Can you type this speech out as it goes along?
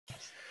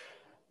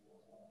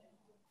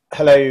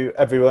Hello,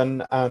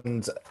 everyone,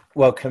 and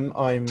welcome.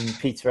 I'm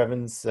Peter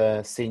Evans,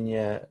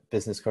 Senior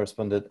Business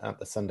Correspondent at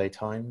the Sunday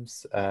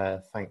Times.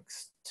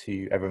 Thanks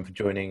to everyone for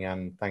joining,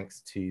 and thanks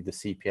to the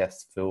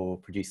CPS for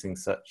producing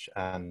such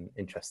an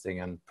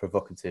interesting and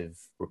provocative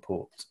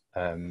report.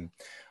 I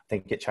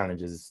think it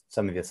challenges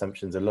some of the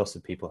assumptions a lot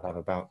of people have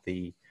about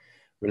the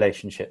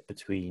relationship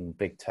between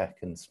big tech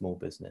and small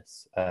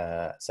business.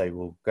 So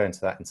we'll go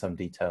into that in some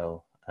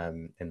detail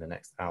in the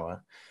next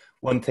hour.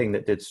 One thing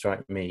that did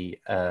strike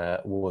me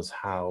was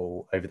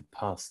how over the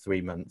past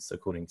 3 months,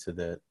 according to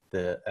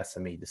the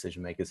SME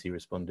decision makers who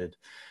responded,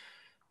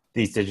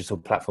 these digital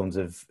platforms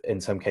have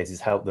in some cases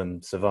helped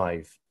them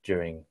survive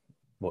during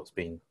what's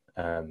been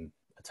a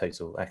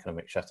total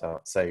economic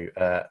shutout. So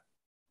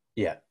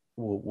yeah,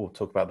 we'll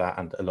talk about that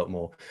and a lot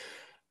more.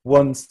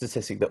 One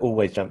statistic that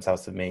always jumps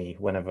out at me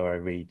whenever I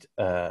read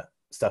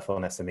stuff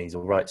on SMEs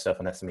or write stuff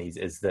on SMEs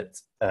is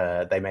that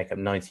they make up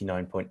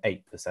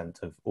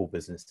 99.8% of all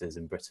businesses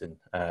in Britain.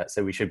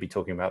 So we should be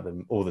talking about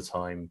them all the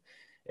time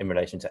in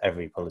relation to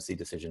every policy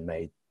decision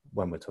made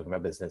when we're talking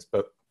about business,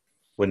 but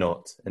we're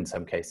not in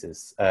some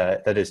cases.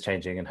 That is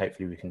changing, and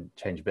hopefully we can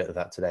change a bit of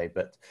that today,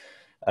 but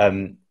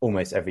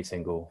almost every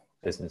single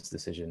business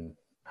decision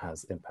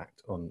has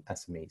impact on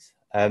SMEs.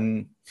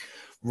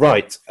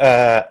 Right,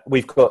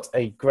 we've got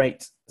a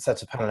great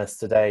set of panelists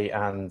today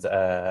and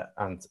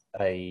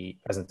a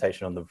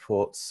presentation on the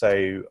report.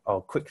 So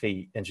I'll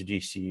quickly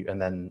introduce you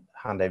and then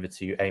hand over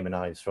to Eamon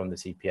Ives from the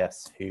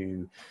CPS,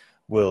 who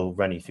will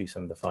run you through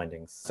some of the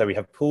findings. So we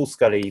have Paul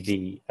Scully,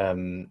 the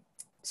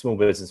Small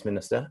Business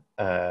Minister,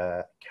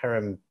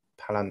 Karen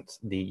Pallant,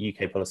 the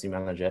UK Policy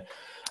Manager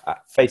at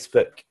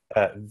Facebook,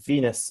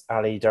 Venus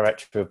Ali,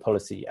 Director of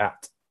Policy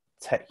at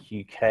Tech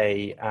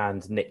UK,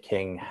 and Nick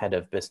King, Head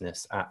of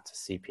Business at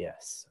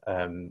CPS.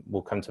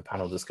 We'll come to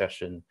panel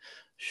discussion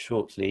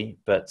shortly,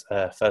 but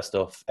first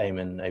off,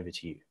 Eamon, over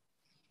to you.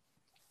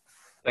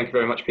 Thank you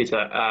very much,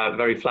 Peter.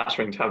 Very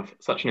flattering to have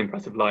such an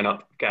impressive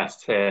lineup of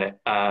guests here,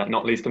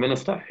 not least the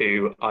Minister,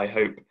 who I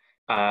hope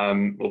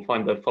will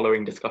find the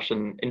following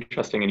discussion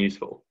interesting and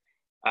useful.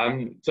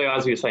 So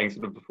as you were saying,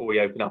 sort of before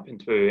we open up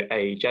into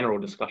a general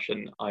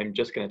discussion, I'm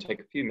just going to take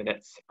a few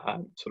minutes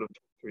sort of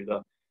through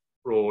the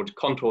broad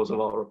contours of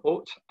our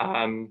report.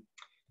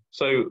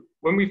 So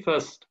when we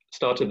first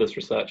started this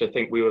research, I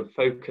think we were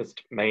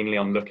focused mainly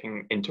on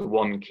looking into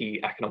one key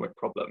economic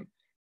problem,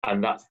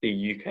 and that's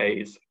the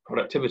UK's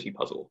productivity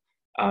puzzle,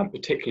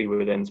 particularly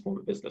within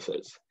smaller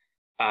businesses.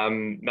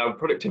 Now,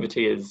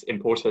 productivity is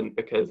important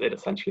because it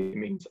essentially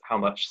means how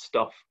much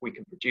stuff we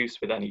can produce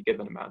with any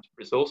given amount of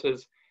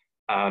resources.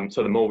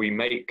 So the more we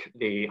make,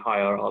 the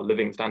higher our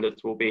living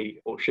standards will be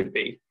or should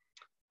be.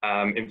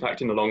 In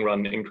fact, in the long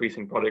run,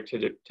 increasing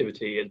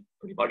productivity is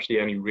pretty much the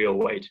only real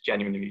way to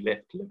genuinely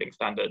lift living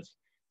standards.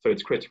 So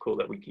it's critical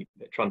that we keep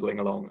it trundling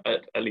along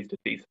at least a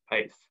decent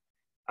pace.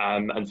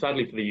 And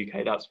sadly for the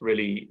UK, that's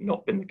really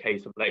not been the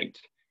case of late.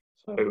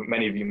 So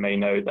many of you may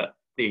know that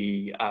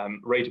the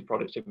rate of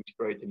productivity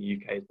growth in the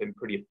UK has been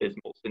pretty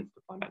abysmal since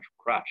the financial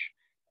crash.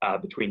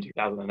 Between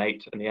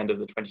 2008 and the end of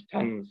the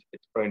 2010s,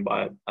 it's grown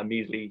by a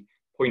measly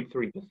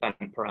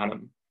 0.3% per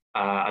annum.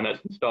 And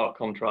that's in stark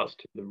contrast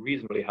to the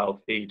reasonably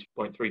healthy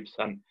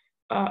 2.3%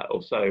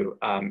 or so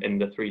in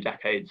the 3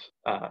 decades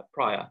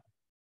prior.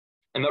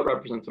 And that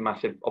represents a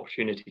massive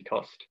opportunity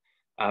cost.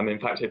 In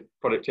fact, if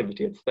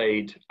productivity had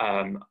stayed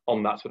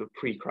on that sort of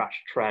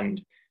pre-crash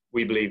trend,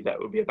 we believe that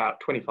would be about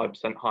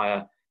 25%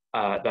 higher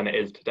than it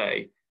is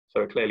today.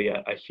 So clearly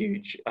a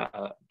huge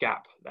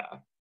gap there.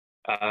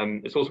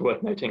 It's also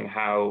worth noting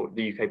how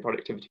the UK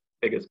productivity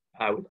figures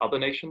compare with other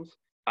nations,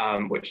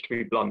 which, to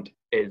be blunt,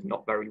 is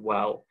not very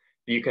well.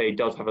 The UK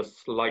does have a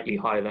slightly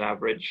higher than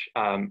average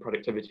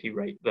productivity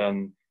rate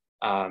than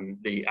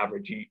the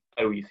average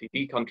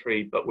OECD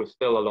country, but we're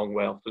still a long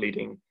way off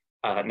leading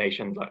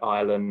nations like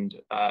Ireland,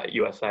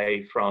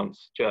 USA,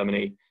 France,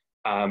 Germany.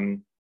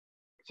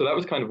 So that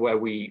was kind of where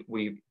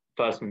we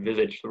first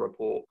envisaged the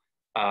report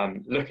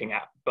looking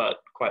at, but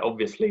quite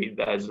obviously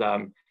there's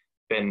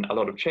been a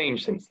lot of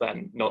change since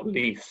then, not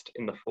least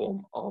in the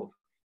form of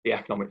the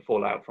economic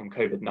fallout from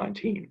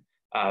COVID-19,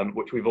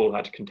 which we've all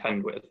had to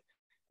contend with.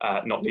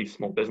 Not least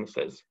small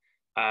businesses.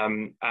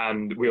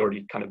 And we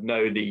already kind of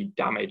know the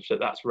damage that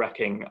that's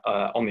wreaking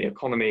on the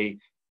economy,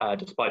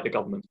 despite the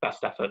government's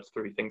best efforts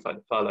through things like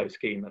the furlough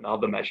scheme and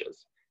other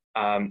measures.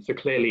 So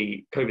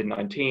clearly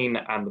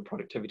COVID-19 and the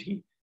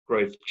productivity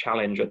growth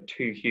challenge are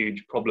 2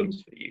 huge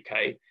problems for the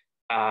UK.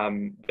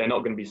 They're not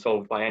going to be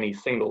solved by any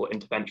single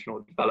intervention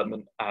or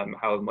development,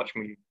 however much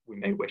we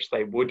may wish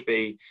they would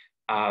be.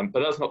 But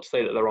that's not to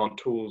say that there aren't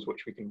tools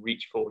which we can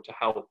reach for to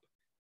help.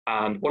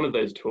 And one of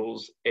those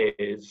tools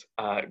is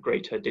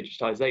greater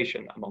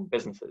digitization among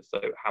businesses.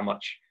 So how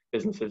much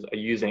businesses are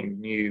using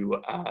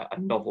new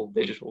and novel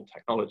digital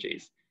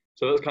technologies.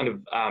 So that's kind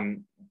of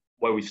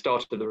where we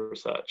started the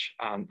research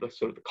and the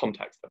sort of the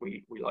context that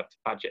we like to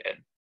badge it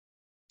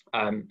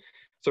in.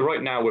 So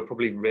right now we're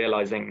probably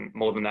realizing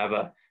more than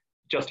ever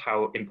just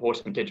how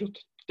important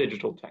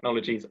digital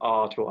technologies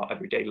are to our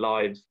everyday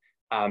lives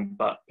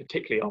but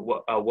particularly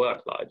our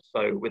work lives.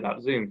 So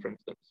without Zoom, for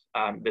instance,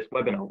 this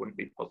webinar wouldn't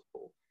be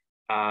possible.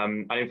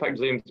 And in fact,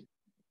 Zoom's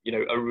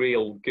a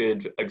real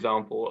good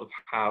example of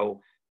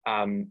how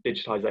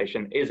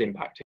digitization is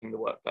impacting the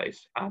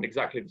workplace, and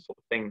exactly the sort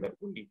of thing that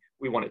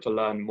we wanted to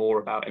learn more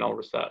about in our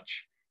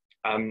research.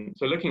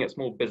 So looking at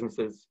small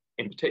businesses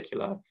in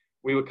particular,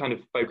 we were kind of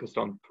focused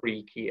on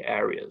three key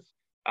areas.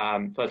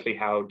 Firstly,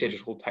 how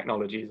digital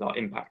technologies are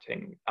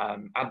impacting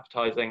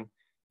advertising,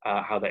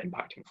 how they're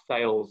impacting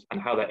sales,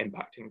 and how they're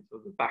impacting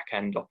sort of the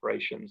back-end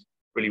operations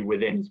really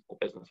within small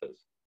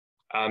businesses.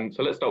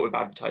 So let's start with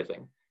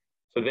advertising.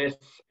 So this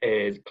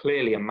is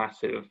clearly a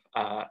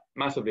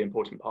massively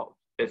important part of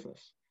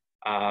business.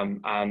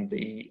 And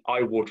the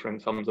eye-watering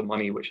sums of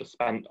money which are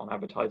spent on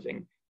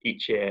advertising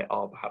each year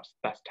are perhaps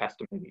the best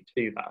testimony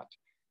to that.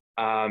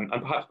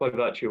 And perhaps by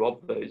virtue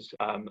of those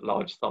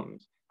large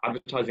sums,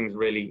 advertising is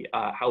really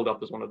held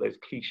up as one of those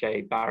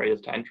cliche barriers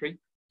to entry.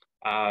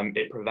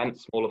 It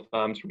prevents smaller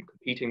firms from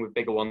competing with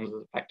bigger ones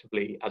as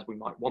effectively as we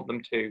might want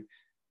them to,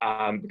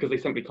 because they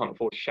simply can't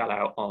afford to shell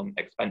out on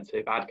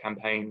expensive ad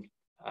campaigns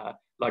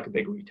like a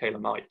big retailer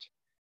might.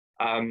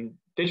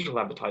 Digital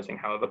advertising,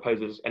 however,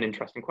 poses an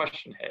interesting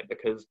question here,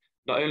 because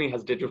not only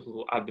has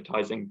digital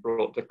advertising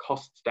brought the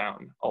costs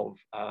down of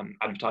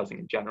advertising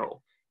in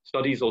general,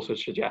 studies also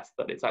suggest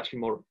that it's actually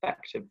more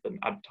effective than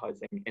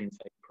advertising in,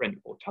 say, print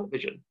or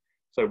television.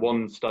 So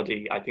one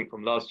study, I think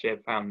from last year,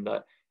 found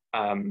that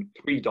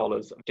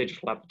 $3 of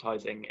digital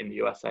advertising in the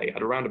USA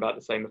had around about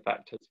the same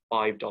effect as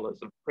 $5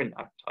 of print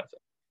advertising.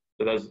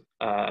 So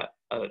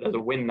there's a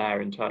win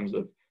there in terms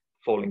of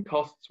falling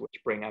costs, which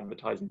bring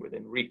advertising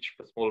within reach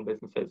for smaller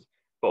businesses,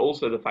 but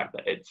also the fact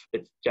that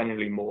it's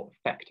generally more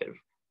effective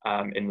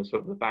in the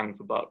sort of the bang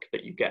for buck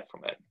that you get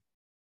from it.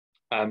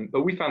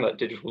 But we found that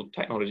digital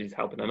technologies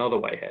help in another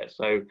way here.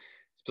 So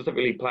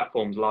specifically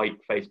platforms like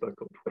Facebook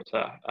or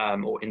Twitter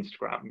or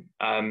Instagram,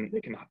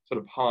 they can sort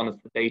of harness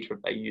the data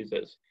of their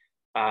users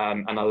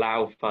and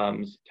allow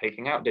firms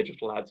taking out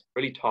digital ads to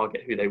really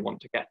target who they want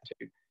to get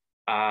to.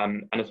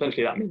 And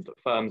essentially that means that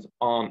firms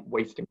aren't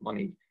wasting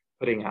money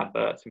putting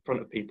adverts in front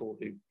of people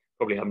who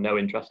probably have no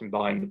interest in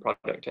buying the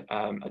product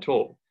at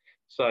all.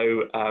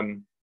 So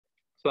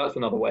that's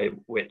another way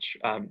which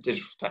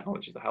digital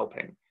technologies are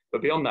helping.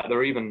 But beyond that, there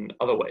are even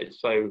other ways.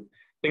 So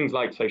things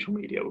like social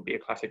media would be a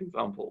classic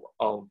example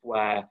of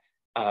where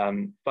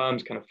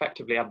firms can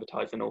effectively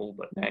advertise in all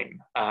but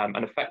name,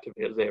 and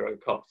effectively at zero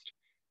cost.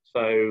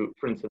 So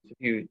for instance, if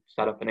you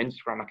set up an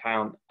Instagram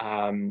account,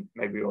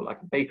 maybe you're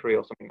like a bakery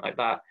or something like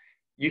that,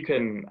 you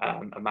can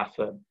amass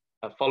a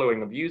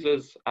following of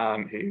users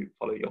who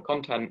follow your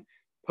content,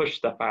 push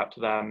stuff out to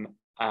them,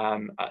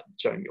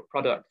 showing your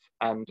product.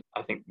 And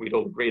I think we'd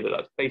all agree that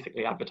that's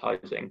basically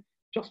advertising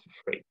just for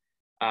free.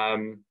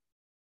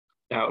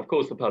 Now, of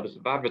course, the purpose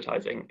of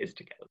advertising is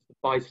to get us to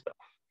buy stuff.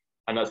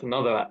 And that's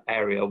another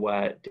area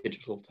where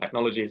digital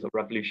technologies are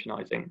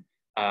revolutionizing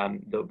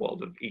the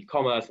world of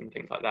e-commerce and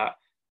things like that,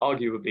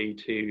 arguably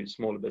to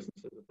smaller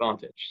businesses'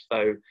 advantage.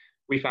 So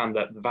we found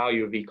that the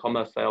value of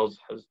e-commerce sales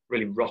has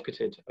really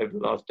rocketed over the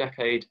last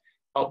decade,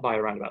 up by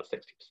around about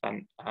 60%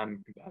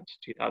 compared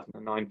to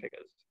 2009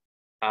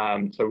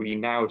 figures. So we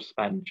now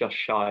spend just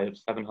shy of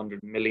 £700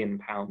 million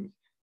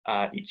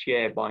each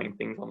year buying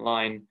things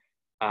online.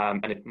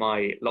 And if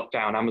my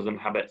lockdown Amazon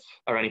habits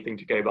are anything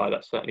to go by,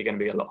 that's certainly going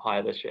to be a lot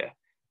higher this year.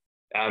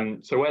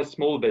 So where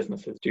small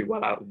businesses do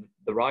well out of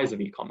the rise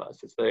of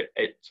e-commerce is that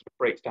it sort of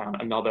breaks down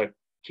another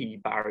key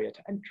barrier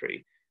to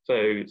entry.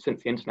 So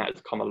since the internet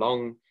has come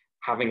along,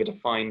 having a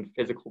defined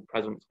physical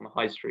presence on the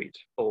high street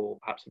or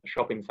perhaps in a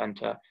shopping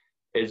centre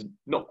is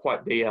not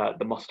quite the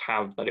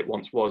must-have that it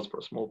once was for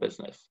a small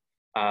business.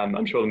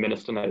 I'm sure the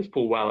minister knows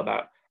full well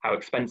about how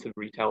expensive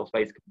retail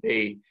space can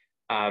be,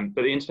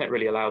 but the internet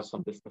really allows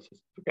some businesses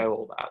to forgo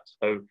all that.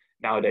 So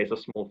nowadays, a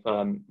small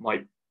firm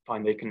might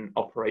find they can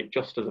operate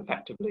just as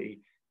effectively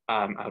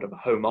out of a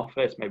home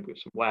office, maybe with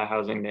some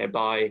warehousing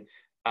nearby,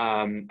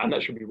 and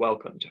that should be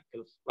welcomed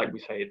because, like we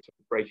say, it's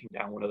breaking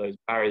down one of those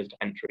barriers to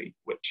entry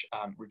which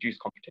reduce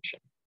competition.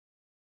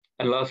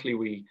 And lastly,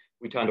 we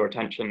turned our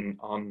attention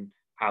on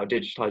how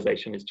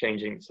digitization is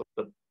changing sort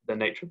of the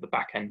nature of the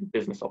back-end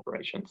business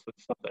operations, the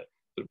stuff that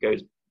sort of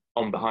goes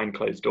on behind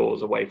closed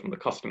doors away from the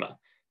customer.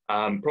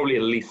 Probably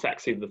the least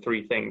sexy of the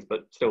three things,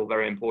 but still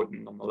very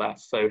important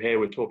nonetheless. So here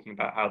we're talking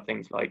about how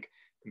things like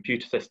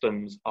computer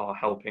systems are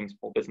helping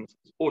small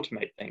businesses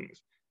automate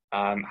things,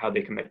 how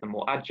they can make them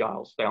more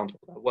agile, stay on top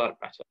of their work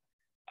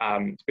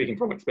better. Speaking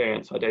from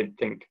experience, I don't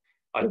think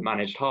I'd have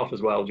managed half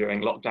as well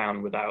during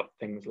lockdown without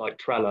things like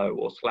Trello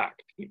or Slack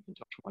to keep in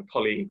touch with my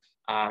colleagues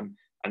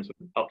and sort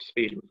of up to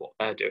speed with what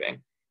they're doing.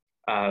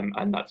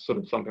 And that's sort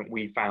of something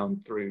we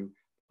found through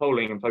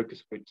polling and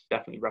focus groups,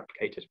 definitely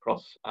replicated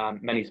across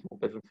many small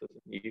businesses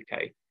in the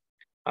UK.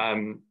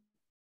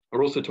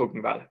 We're also talking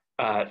about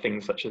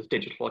things such as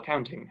digital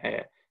accounting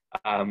here,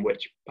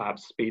 which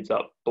perhaps speeds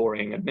up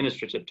boring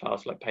administrative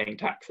tasks like paying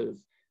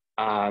taxes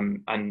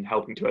and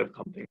helping to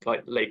overcome things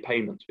like late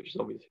payments, which is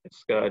obviously a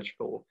scourge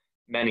for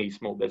many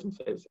small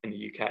businesses in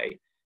the UK.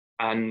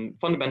 And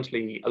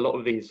fundamentally, a lot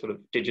of these sort of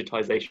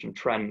digitization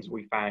trends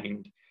we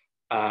found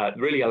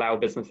really allow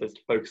businesses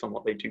to focus on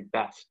what they do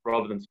best,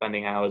 rather than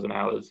spending hours and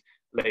hours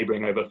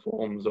laboring over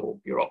forms or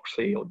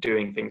bureaucracy or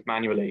doing things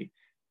manually.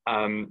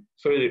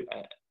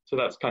 So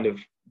that's kind of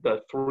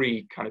the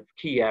three kind of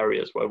key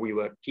areas where we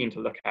were keen to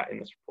look at in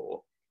this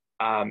report.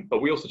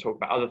 But we also talk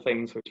about other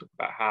things. We talk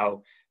about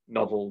how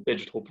novel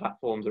digital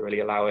platforms are really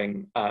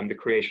allowing the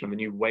creation of a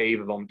new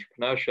wave of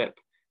entrepreneurship,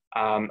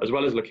 as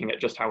well as looking at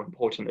just how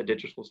important the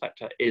digital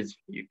sector is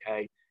for the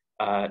UK,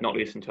 not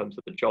least in terms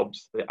of the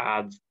jobs that it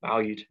adds,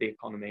 value to the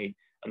economy,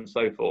 and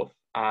so forth.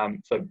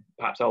 So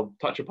perhaps I'll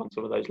touch upon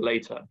some of those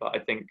later, but I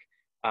think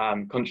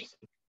conscious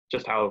of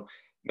just how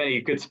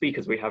many good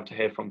speakers we have to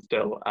hear from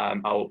still,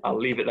 I'll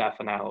leave it there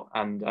for now,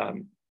 and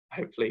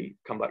hopefully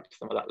come back to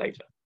some of that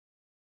later.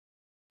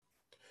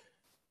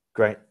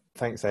 Great,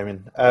 thanks,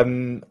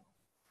 Eamon.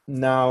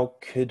 Now,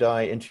 could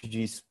I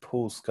introduce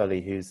Paul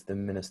Scully, who's the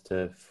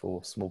Minister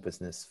for Small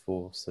Business,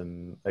 for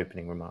some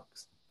opening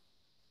remarks?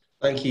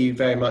 Thank you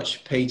very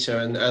much, Peter,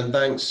 and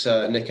thanks,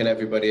 Nick, and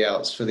everybody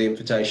else for the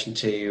invitation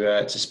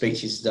to speak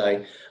to you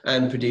today,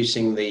 and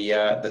producing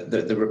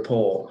the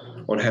report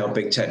on how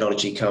big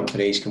technology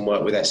companies can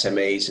work with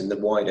SMEs and the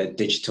wider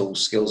digital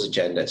skills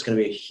agenda. It's going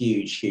to be a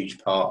huge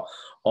part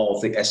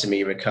of the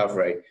SME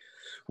recovery.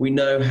 We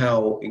know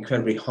how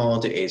incredibly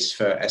hard it is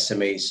for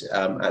SMEs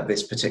at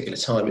this particular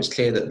time. It's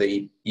clear that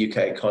the UK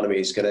economy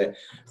is going to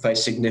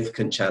face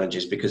significant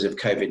challenges because of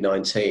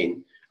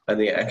COVID-19. And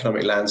the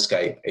economic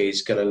landscape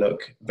is going to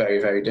look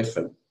very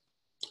different.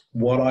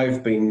 What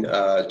I've been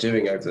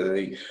doing over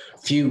the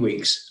few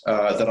weeks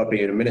that I've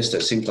been a minister,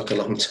 it seems like a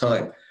long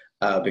time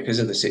because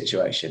of the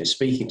situation, is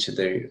speaking to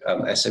the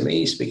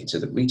SMEs, speaking to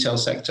the retail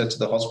sector, to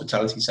the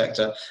hospitality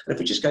sector. And if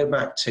we just go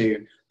back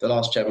to the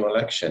last general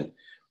election,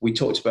 we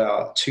talked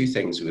about two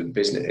things with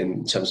business,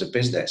 in terms of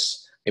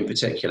business in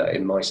particular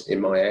in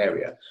my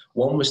area.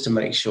 One was to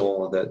make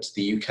sure that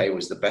the UK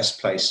was the best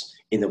place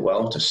in the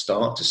world to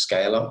start, to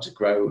scale up, to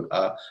grow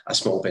a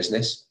small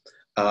business.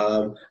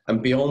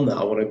 And beyond that,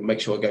 I want to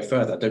make sure I go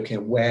further. I don't care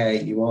where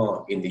you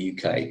are in the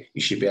UK,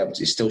 you should be able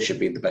to, it still should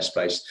be the best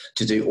place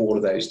to do all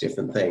of those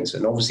different things.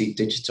 And obviously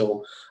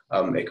digital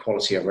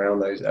equality around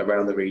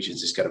the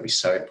regions is going to be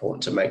so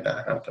important to make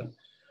that happen.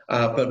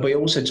 But we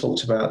also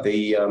talked about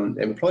the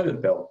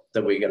employment bill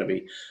that we're going to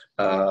be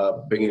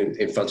bringing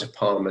in front of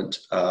Parliament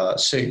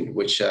soon,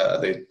 which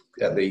at the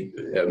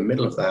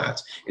middle of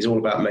that is all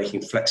about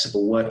making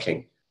flexible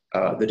working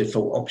the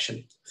default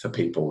option for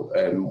people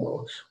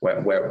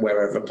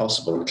wherever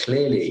possible. And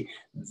clearly,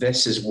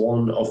 this is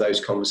one of those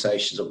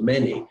conversations of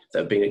many that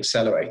have been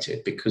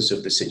accelerated because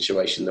of the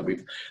situation that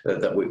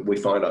we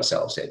find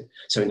ourselves in.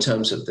 So in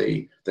terms of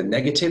the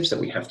negatives, that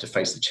we have to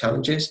face the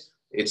challenges,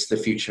 it's the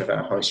future of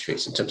our high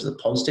streets. In terms of the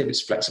positive,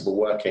 it's flexible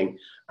working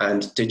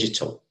and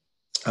digital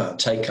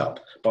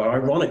take-up. But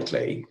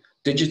ironically,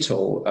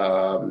 digital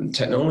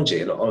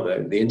technology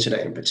and the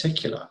internet in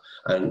particular,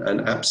 and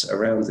apps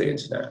around the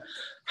internet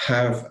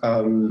have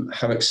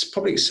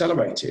probably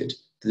accelerated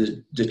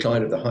the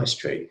decline of the high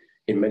street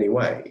in many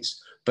ways.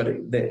 But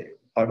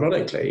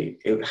ironically,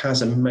 it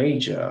has a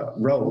major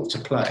role to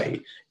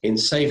play in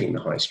saving the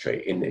high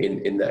street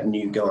in that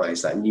new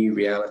guise, that new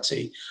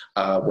reality,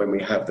 when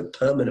we have the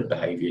permanent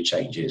behaviour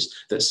changes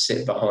that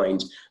sit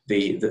behind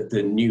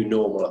the new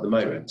normal at the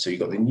moment. So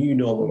you've got the new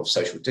normal of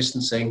social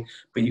distancing,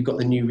 but you've got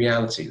the new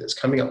reality that's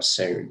coming up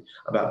soon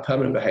about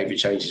permanent behaviour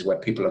changes where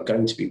people are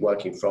going to be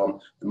working from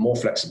the more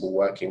flexible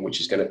working, which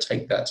is going to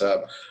take that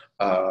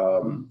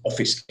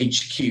office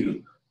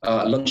HQ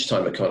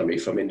lunchtime economy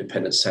from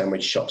independent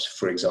sandwich shops,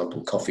 for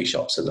example, coffee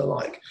shops and the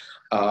like.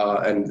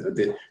 And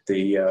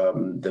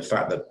the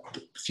fact that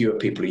fewer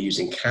people are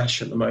using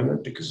cash at the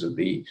moment because of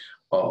the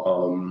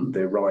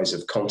rise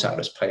of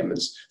contactless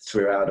payments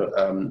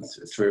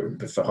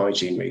for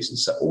hygiene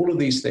reasons. So all of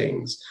these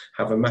things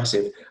have a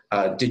massive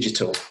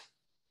digital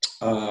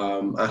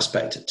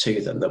aspect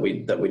to them that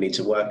we need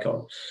to work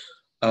on.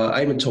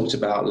 Eamon talked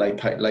about late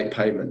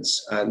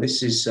payments, and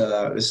this is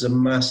a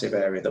massive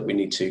area that we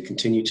need to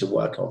continue to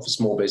work on for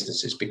small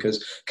businesses,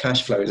 because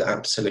cash flow is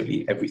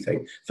absolutely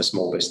everything for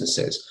small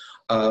businesses.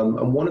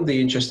 And one of the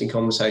interesting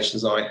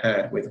conversations I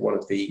had with one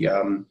of the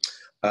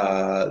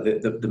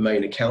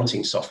main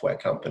accounting software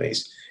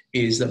companies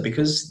is that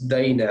because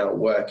they now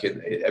work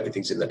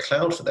everything's in the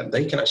cloud for them,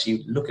 they can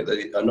actually look at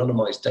the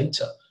anonymized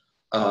data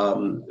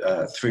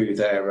through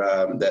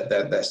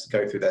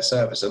go through their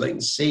server, so they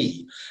can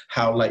see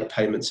how late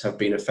payments have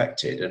been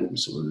affected and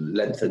sort of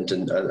lengthened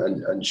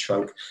and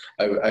shrunk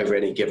over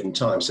any given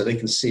time. So they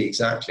can see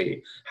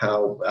exactly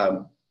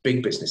how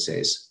big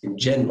businesses in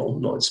general,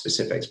 not in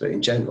specifics, but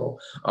in general,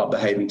 are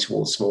behaving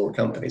towards smaller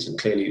companies. And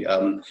clearly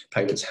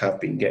payments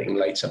have been getting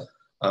later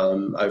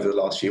over the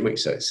last few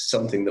weeks. So it's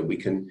something that we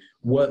can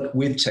work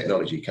with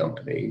technology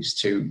companies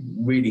to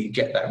really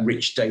get that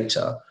rich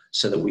data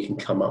so that we can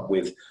come up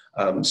with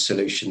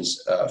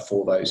solutions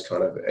for those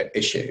kind of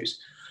issues.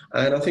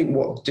 And I think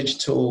what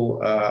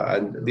digital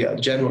and the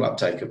general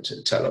uptake of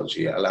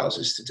technology allows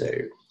us to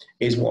do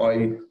is what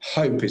I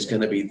hope is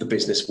going to be the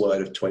business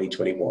word of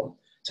 2021.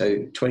 So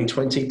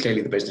 2020,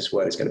 clearly the business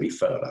word is going to be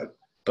furlough,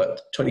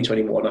 but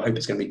 2021, I hope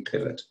it's going to be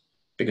pivot,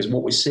 because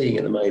what we're seeing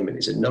at the moment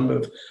is a number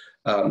of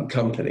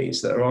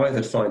companies that are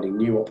either finding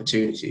new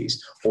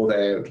opportunities or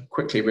they're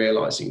quickly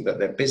realizing that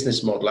their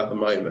business model at the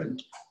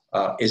moment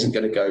isn't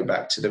going to go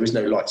back to, there is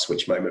no light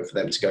switch moment for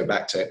them to go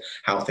back to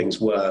how things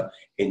were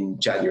in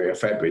January or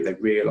February. They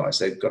realize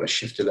they've got to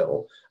shift a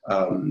little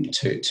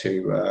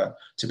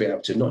to be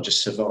able to not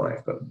just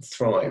survive but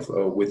thrive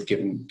with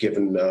given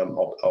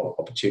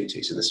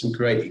opportunities. And there's some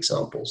great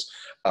examples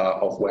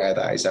of where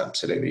that is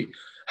absolutely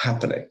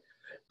happening.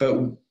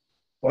 But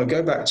I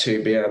go back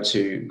to being able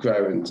to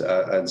grow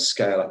and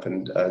scale up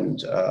and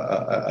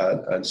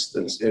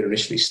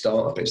initially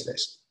start a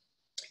business.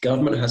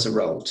 Government has a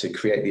role to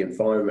create the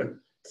environment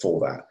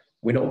for that.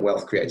 We're not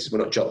wealth creators. We're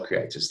not job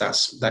creators.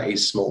 That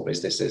is small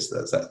businesses.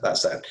 That's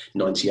that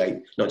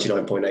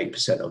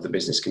 99.8% of the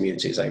business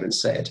community, as Eamon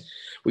said.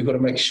 We've got to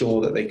make sure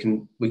that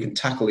we can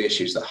tackle the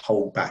issues that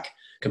hold back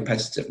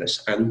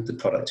competitiveness and the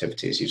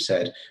productivity, as you've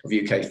said, of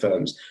UK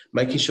firms,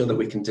 making sure that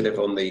we can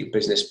deliver on the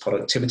business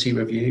productivity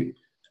review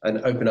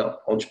and open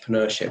up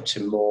entrepreneurship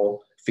to more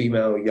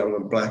female, young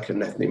and black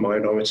and ethnic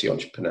minority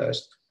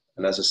entrepreneurs.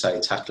 And as I say,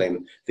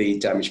 tackling the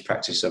damaging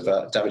practice of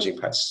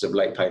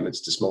late payments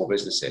to small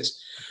businesses.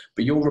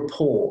 But your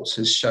report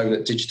has shown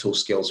that digital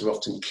skills are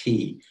often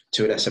key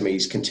to an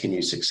SME's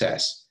continued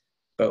success.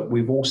 But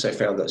we've also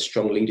found that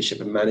strong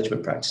leadership and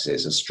management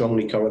practices are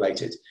strongly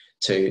correlated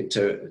to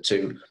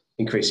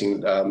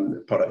increasing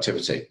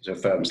productivity, to a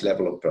firm's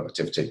level of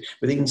productivity,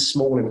 with even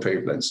small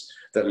improvements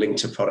that link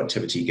to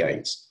productivity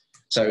gains.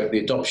 So the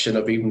adoption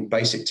of even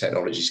basic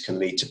technologies can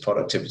lead to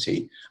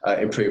productivity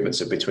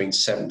improvements of between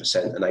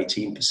 7% and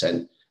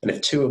 18%. And if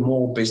 2 or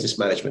more business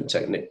management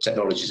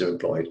technologies are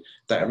employed,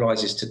 that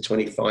rises to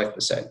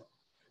 25%.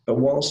 But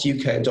whilst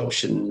UK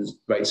adoption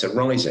rates are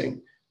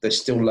rising, they're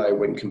still low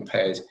when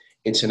compared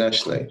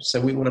internationally.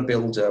 So we want to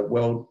build a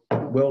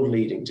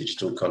world-leading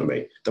digital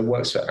economy that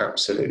works for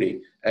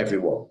absolutely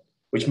everyone,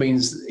 which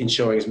means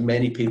ensuring as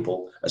many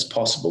people as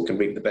possible can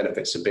reap the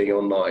benefits of being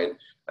online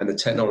and the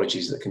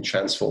technologies that can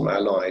transform our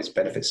lives,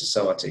 benefit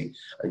society,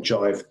 and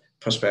drive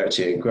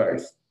prosperity and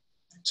growth.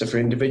 So for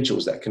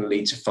individuals, that can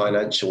lead to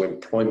financial,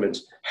 employment,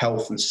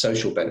 health, and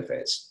social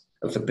benefits.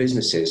 And for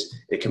businesses,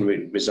 it can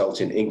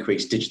result in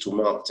increased digital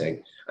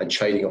marketing and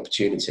trading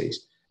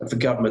opportunities. And for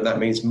government, that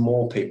means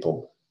more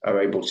people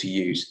are able to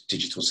use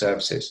digital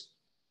services.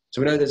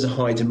 So we know there's a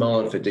high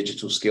demand for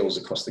digital skills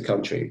across the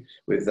country,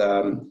 with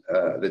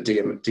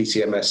the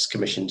DCMS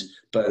commissioned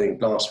Burning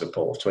Glass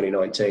report of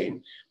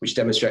 2019, which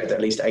demonstrated that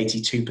at least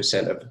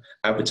 82% of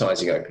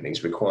advertising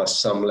openings require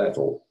some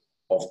level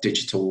of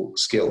digital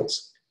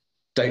skills.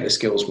 Data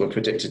skills were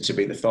predicted to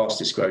be the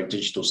fastest growing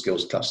digital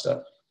skills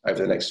cluster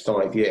over the next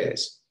 5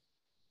 years.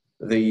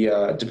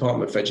 The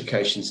Department for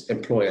Education's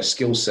Employer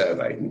Skills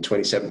Survey in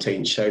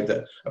 2017 showed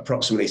that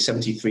approximately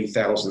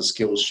 73,000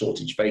 skills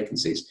shortage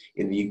vacancies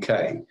in the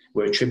UK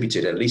were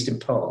attributed, at least in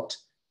part,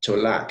 to a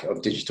lack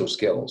of digital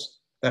skills.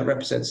 That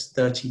represents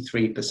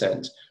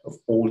 33% of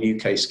all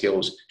UK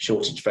skills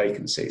shortage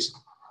vacancies.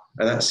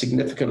 And that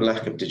significant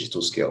lack of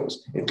digital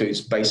skills includes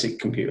basic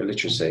computer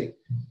literacy,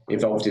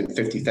 involved in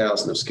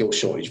 50,000 of skill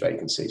shortage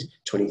vacancies,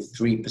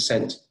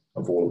 23%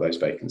 of all of those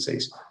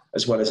vacancies,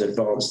 as well as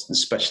advanced and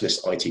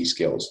specialist IT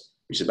skills,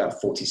 which is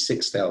about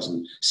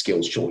 46,000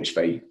 skills shortage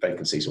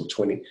vacancies, or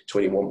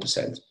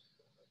 21%.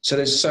 So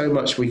there's so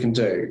much we can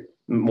do,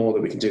 more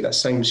that we can do. That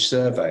same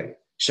survey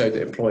showed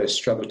that employers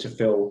struggle to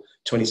fill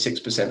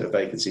 26% of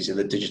vacancies in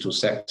the digital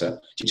sector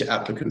due to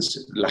applicants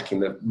lacking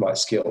the right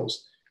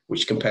skills,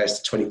 which compares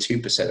to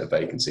 22% of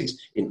vacancies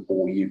in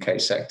all UK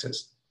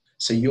sectors.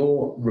 So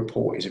your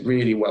report is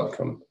really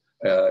welcome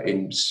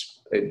in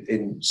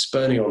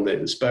spurring on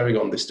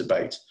this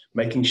debate,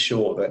 making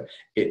sure that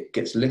it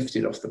gets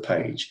lifted off the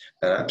page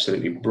and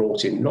absolutely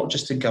brought in, not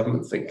just to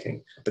government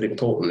thinking, but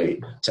importantly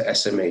to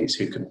SMEs,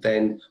 who can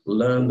then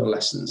learn the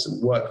lessons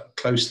and work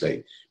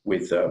closely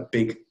with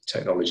big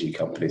technology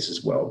companies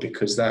as well,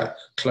 because that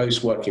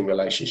close working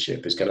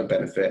relationship is going to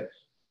benefit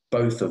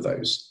both of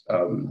those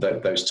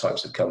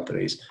types of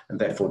companies, and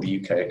therefore the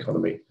UK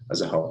economy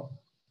as a whole.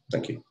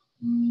 Thank you.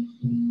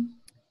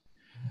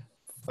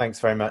 Thanks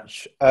very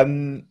much.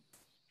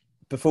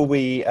 Before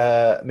we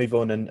move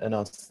on and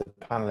ask the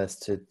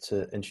panelists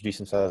to introduce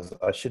themselves,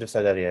 I should have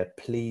said earlier,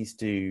 please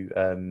do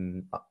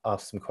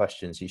ask some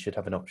questions. You should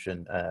have an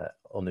option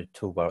on the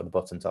toolbar at the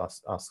bottom to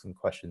ask some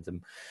questions,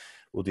 and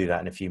we'll do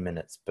that in a few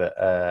minutes. But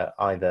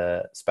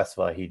either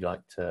specify who you'd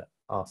like to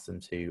ask them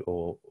to,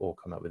 or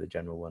come up with a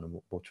general one,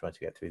 and we'll try to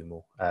get through them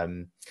all.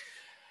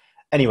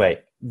 Anyway,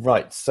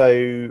 right,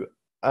 so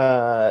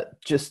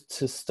just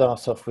to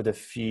start off with a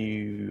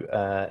few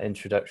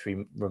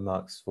introductory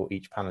remarks for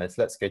each panelist,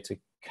 let's go to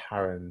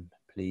Karen,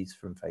 please,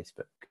 from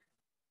Facebook.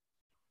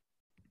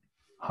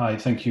 Hi,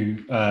 thank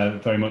you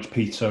very much,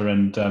 Peter,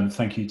 and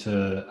thank you,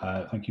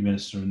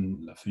 Minister,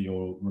 for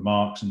your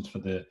remarks and for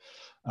the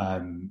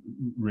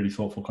really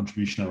thoughtful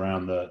contribution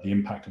around the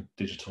impact of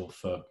digital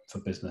for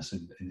business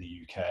in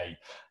the UK,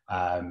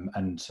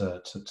 and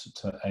to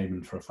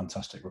Eamon for a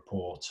fantastic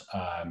report.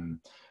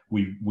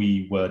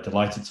 We were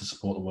delighted to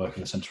support the work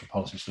of the Centre for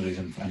Policy Studies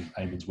and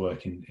Eamon's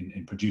work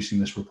in producing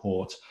this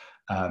report.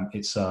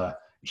 It's a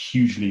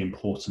hugely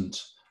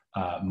important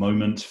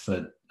moment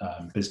for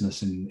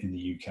business in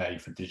the UK,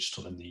 for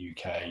digital in the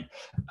UK.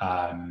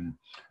 At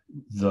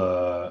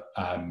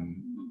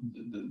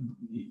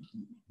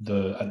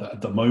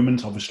the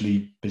moment,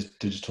 obviously,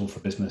 digital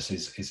for business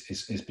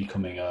is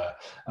becoming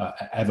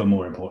ever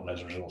more important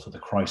as a result of the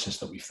crisis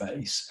that we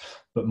face.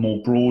 But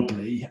more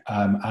broadly,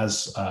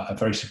 as a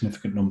very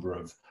significant number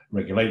of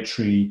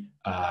regulatory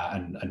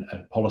and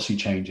policy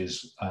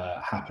changes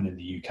happen in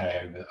the UK,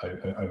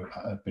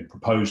 have been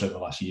proposed over the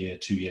last year,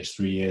 2 years,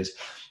 3 years,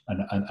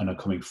 and are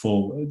coming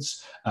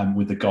forwards,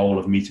 with the goal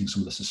of meeting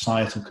some of the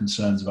societal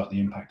concerns about the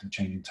impact of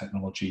changing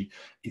technology.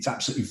 It's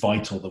absolutely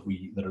vital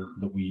that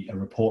a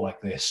report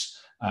like this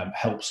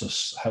helps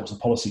the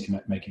policy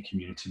maker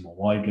community more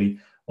widely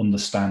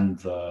understand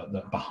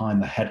the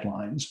behind the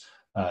headlines,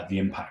 the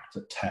impact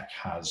that tech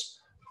has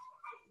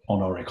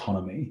on our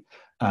economy.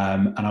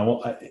 And I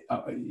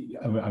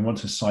want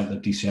to cite the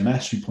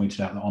DCMS, who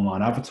pointed out that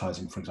online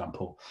advertising, for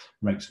example,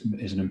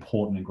 is an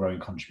important and growing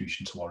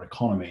contribution to our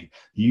economy.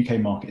 The UK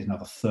market is now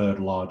the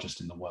third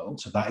largest in the world.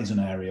 So that is an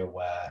area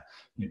where,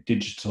 you know,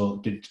 digital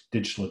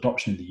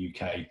adoption in the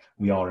UK,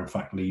 we are in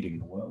fact leading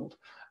the world.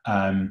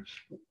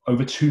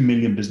 Over 2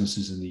 million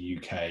businesses in the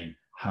UK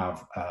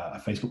have a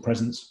Facebook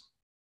presence.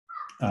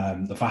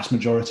 The vast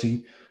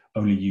majority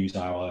only use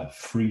our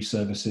free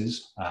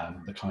services,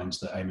 the kinds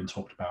that Eamon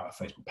talked about, a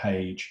Facebook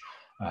page,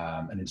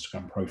 an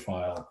Instagram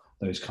profile,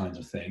 those kinds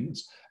of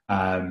things.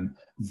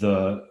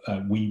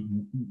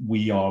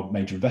 We are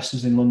major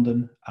investors in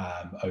London,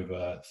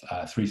 over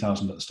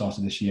 3,000 at the start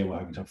of this year. We're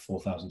hoping to have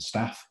 4,000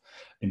 staff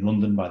in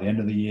London by the end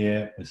of the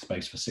year, with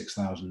space for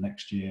 6,000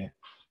 next year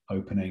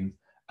opening.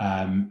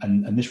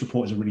 And this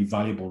report is a really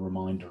valuable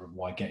reminder of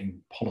why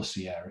getting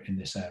policy in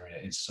this area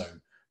is so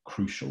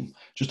crucial.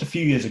 Just a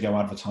few years ago,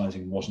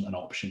 advertising wasn't an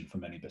option for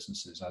many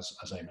businesses,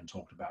 as Eamon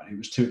talked about. It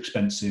was too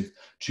expensive,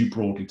 too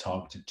broadly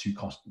targeted, to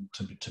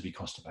be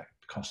cost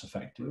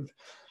effective.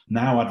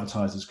 Now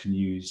advertisers can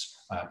use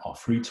our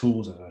free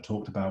tools, as I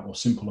talked about, or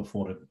simple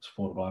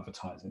affordable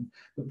advertising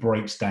that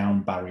breaks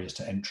down barriers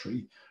to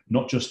entry,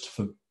 not just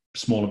for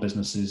smaller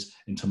businesses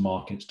into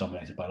markets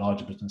dominated by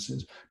larger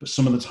businesses, but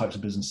some of the types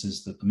of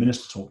businesses that the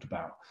Minister talked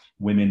about,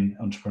 women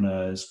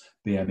entrepreneurs,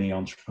 BME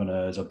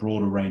entrepreneurs, a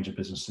broader range of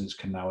businesses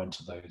can now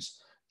enter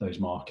those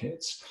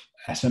markets.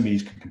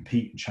 SMEs can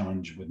compete and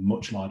challenge with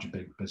much larger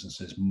big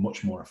businesses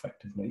much more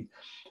effectively.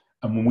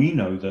 And when we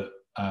know that,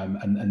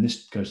 and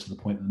this goes to the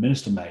point that the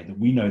Minister made, that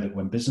we know that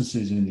when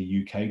businesses in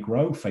the UK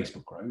grow,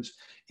 Facebook grows,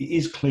 it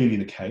is clearly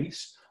the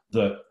case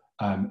that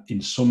in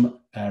some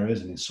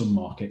areas and in some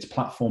markets,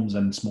 platforms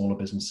and smaller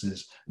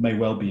businesses may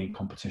well be in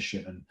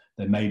competition, and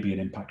there may be an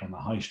impact on the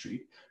high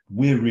street.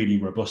 We're really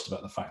robust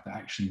about the fact that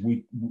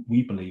actually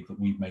we believe that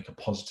we make a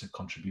positive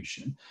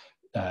contribution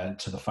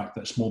to the fact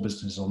that small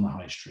businesses on the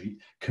high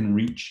street can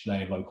reach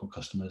their local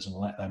customers and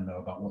let them know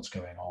about what's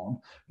going on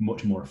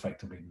much more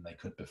effectively than they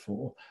could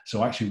before.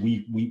 So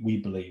actually, we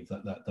believe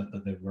that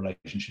the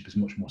relationship is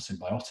much more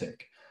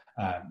symbiotic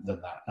than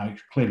that. Now,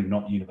 it's clearly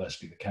not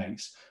universally the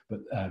case,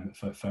 but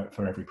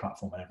for every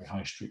platform and every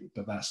high street.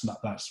 But that's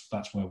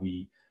where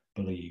we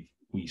believe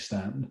we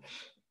stand.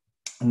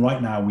 And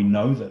right now, we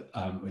know that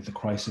with the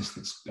crisis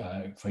that's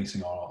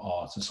facing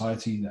our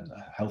society, and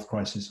the health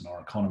crisis and our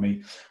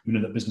economy, we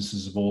know that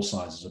businesses of all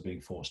sizes are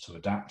being forced to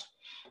adapt.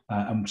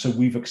 And so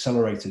we've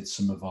accelerated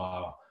some of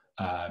our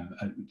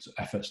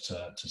efforts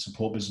to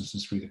support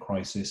businesses through the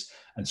crisis,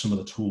 and some of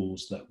the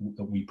tools that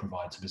we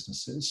provide to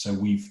businesses. So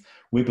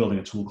we're building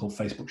a tool called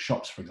Facebook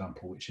Shops, for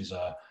example, which is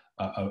a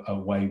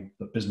way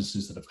that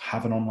businesses that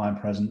have an online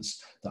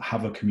presence, that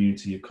have a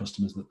community of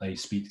customers that they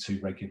speak to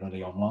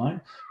regularly online,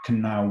 can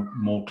now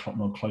more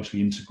closely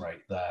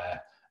integrate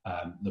their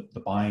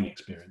the buying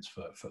experience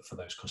for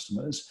those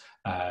customers.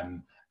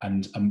 And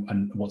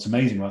what's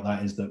amazing about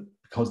that is that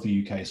because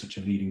the UK is such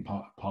a leading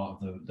part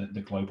of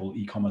the global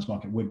e-commerce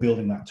market, we're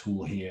building that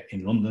tool here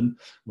in London.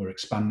 We're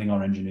expanding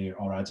our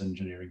ads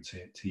engineering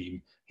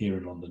team here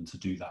in London to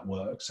do that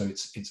work. So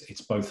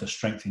it's both a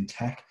strength in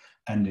tech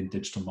and in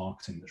digital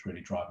marketing that's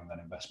really driving that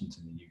investment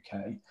in the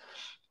UK.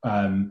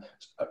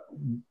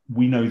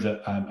 We know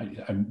that,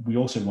 and we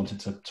also wanted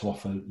to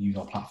use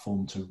our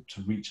platform to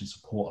reach and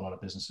support a lot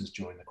of businesses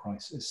during the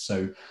crisis.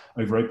 So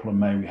over April and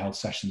May, we held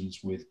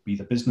sessions with Be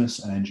The Business,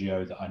 an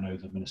NGO that I know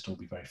the Minister will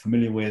be very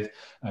familiar with.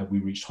 We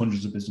reached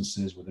hundreds of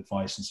businesses with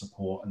advice and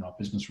support, and our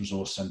business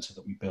resource centre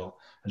that we built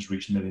has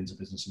reached millions of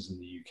businesses in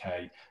the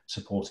UK,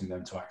 supporting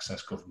them to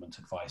access government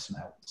advice and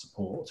help and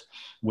support.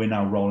 We're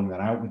now rolling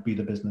that out with Be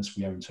The Business.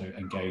 We aim to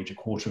engage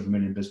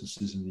 250,000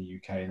 businesses in the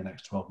UK in the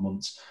next 12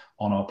 months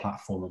on our our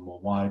platform and more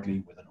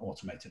widely with an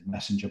automated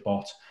messenger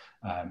bot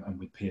and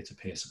with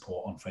peer-to-peer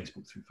support on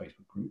Facebook through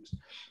Facebook groups.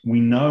 We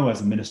know, as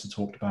the Minister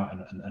talked about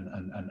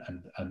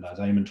and as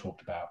Eamon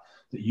talked about,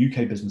 that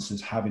UK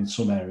businesses have in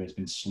some areas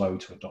been slow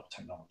to adopt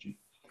technology.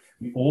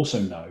 We also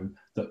know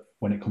that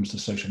when it comes to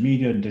social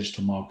media and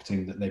digital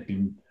marketing, that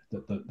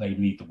they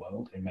lead the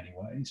world in many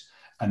ways,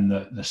 and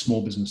the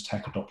small business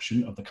tech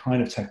adoption of the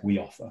kind of tech we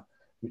offer,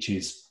 which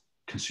is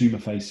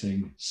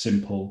consumer-facing,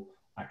 simple,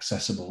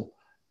 accessible,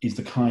 is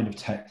the kind of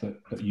tech that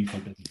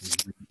UK businesses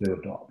really do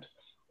adopt.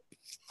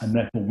 And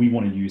therefore, we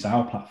want to use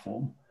our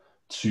platform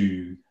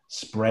to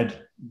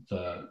spread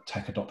the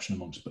tech adoption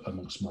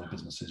amongst small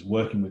businesses,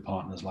 working with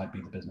partners like Be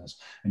The Business,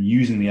 and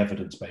using the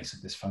evidence base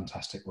of this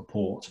fantastic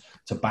report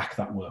to back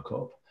that work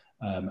up,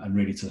 and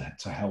really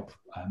to help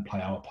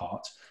play our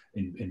part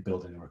in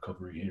building a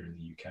recovery here in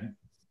the UK.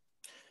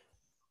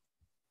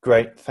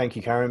 Great, thank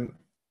you, Karen.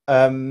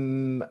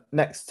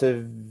 Next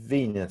to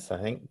Venus, I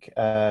think.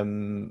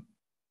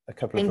 A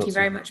couple of Thank you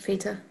very much,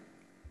 Peter.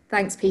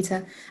 Thanks,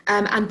 Peter.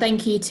 And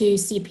thank you to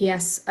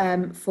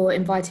CPS for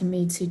inviting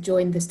me to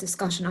join this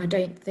discussion. I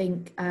don't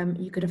think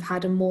you could have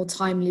had a more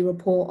timely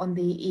report on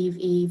the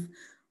eve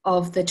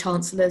of the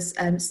Chancellor's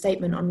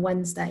statement on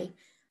Wednesday.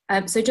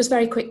 So just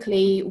very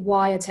quickly,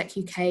 why are Tech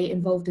UK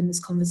involved in this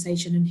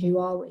conversation and who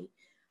are we?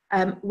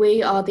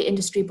 We are the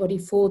industry body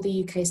for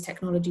the UK's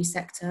technology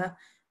sector.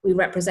 We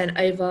represent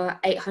over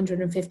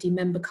 850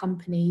 member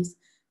companies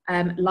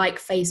like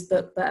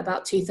Facebook, but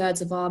about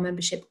 2/3 of our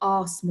membership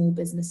are small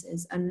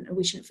businesses. And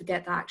we shouldn't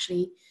forget that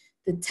actually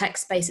the tech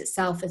space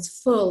itself is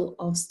full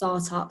of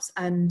startups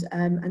and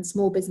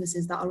small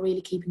businesses that are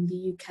really keeping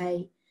the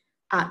UK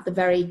at the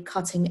very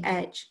cutting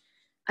edge.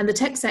 And the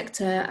tech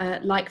sector,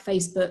 like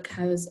Facebook,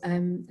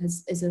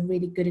 is a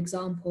really good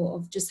example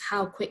of just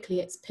how quickly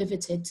it's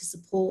pivoted to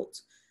support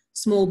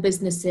small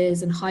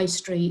businesses and high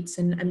streets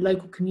and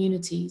local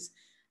communities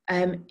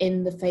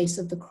in the face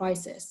of the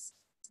crisis.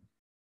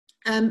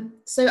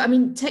 So, I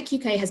mean, Tech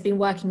UK has been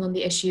working on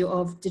the issue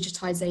of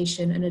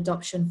digitisation and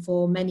adoption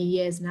for many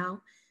years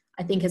now.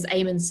 I think, as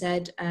Eamon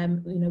said,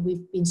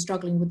 we've been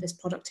struggling with this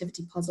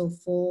productivity puzzle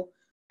for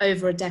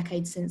over a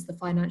decade since the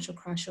financial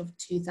crash of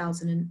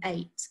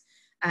 2008.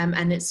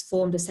 And it's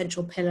formed a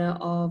central pillar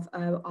of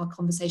our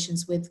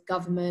conversations with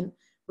government,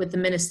 with the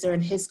Minister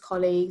and his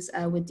colleagues,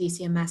 with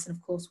DCMS, and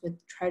of course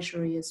with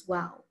Treasury as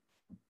well.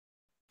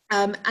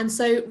 And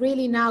so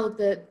really now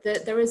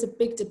there is a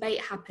big debate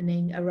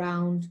happening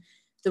around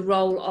the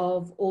role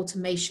of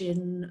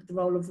automation, the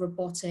role of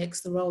robotics,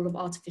 the role of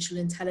artificial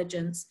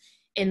intelligence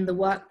in the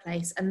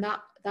workplace. And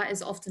that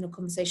is often a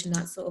conversation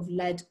that's sort of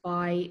led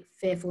by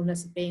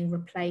fearfulness of being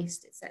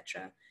replaced,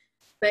 etc.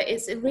 But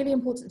it's really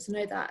important to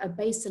know that a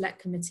Base Select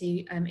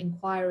Committee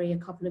inquiry a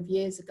couple of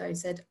years ago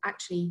said,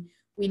 actually,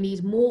 we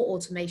need more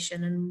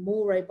automation and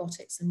more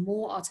robotics and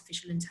more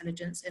artificial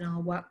intelligence in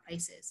our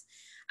workplaces.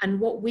 And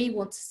what we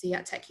want to see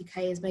at Tech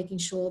UK is making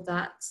sure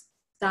that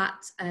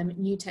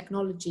new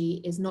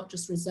technology is not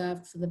just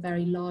reserved for the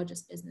very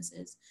largest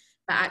businesses,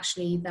 but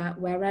actually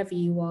that wherever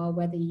you are,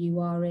 whether you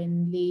are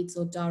in Leeds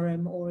or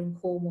Durham or in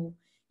Cornwall,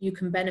 you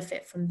can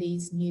benefit from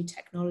these new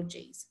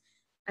technologies.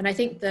 And I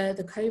think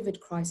the COVID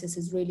crisis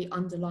has really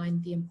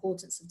underlined the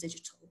importance of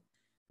digital.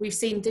 We've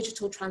seen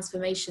digital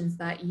transformations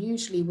that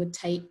usually would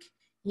take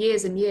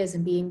years and years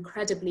and be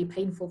incredibly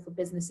painful for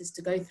businesses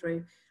to go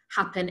through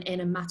happen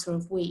in a matter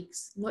of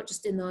weeks, not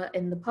just in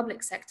the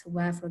public sector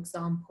where, for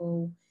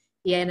example,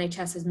 the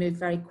NHS has moved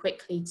very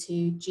quickly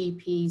to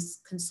GPs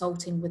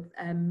consulting with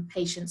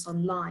patients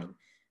online,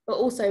 but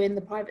also in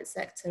the private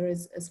sector,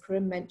 as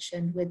Karim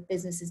mentioned, with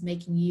businesses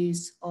making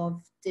use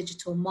of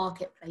digital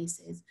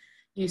marketplaces,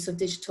 use of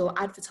digital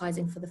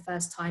advertising for the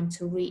first time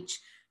to reach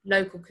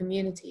local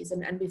communities.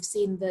 And we've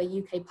seen the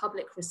UK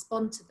public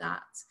respond to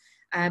that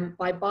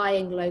by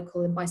buying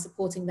local and by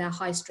supporting their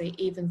high street,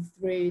 even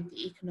through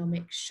the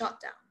economic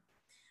shutdown.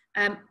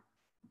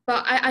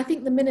 But I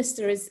think the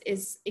Minister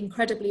is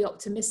incredibly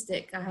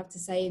optimistic, I have to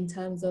say, in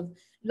terms of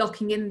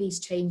locking in these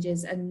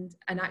changes and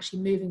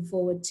actually moving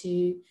forward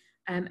to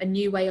a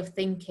new way of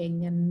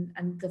thinking.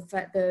 And the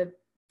fact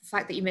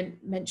that you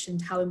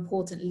mentioned how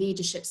important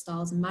leadership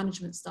styles and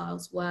management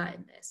styles were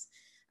in this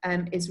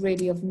is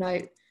really of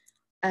note.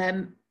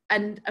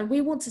 And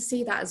we want to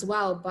see that as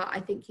well, but I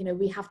think,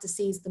 we have to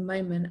seize the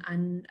moment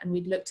and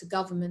we'd look to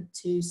government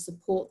to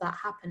support that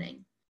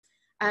happening.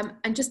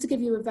 And just to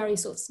give you a very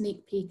sort of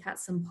sneak peek at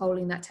some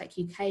polling that Tech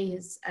UK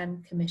has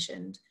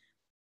commissioned,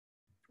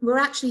 we're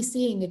actually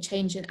seeing a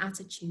change in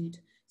attitude.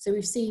 So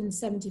we've seen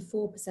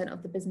 74%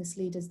 of the business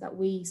leaders that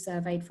we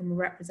surveyed from a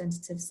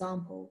representative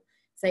sample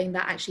saying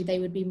that actually they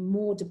would be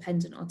more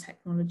dependent on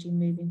technology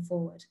moving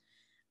forward.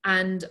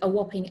 And a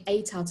whopping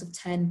 8 out of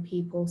 10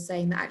 people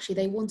saying that actually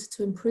they wanted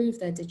to improve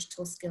their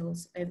digital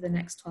skills over the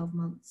next 12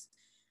 months.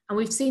 And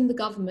we've seen the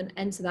government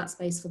enter that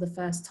space for the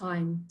first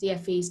time.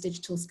 DFE's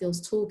Digital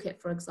Skills Toolkit,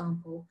 for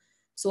example,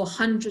 saw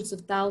hundreds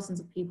of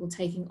thousands of people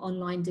taking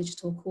online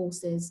digital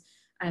courses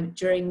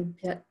during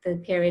the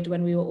period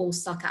when we were all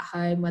stuck at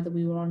home, whether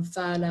we were on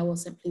furlough or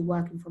simply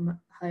working from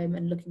home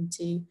and looking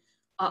to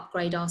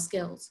upgrade our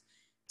skills.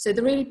 So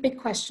the really big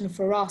question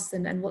for us,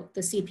 and what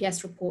the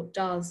CPS report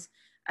does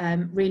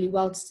really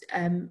well,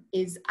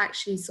 is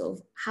actually sort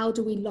of how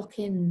do we lock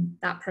in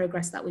that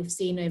progress that we've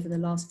seen over the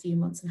last few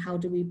months, and how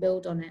do we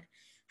build on it?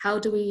 How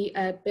do we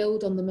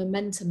build on the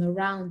momentum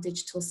around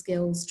digital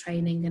skills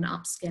training and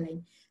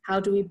upskilling? How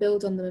do we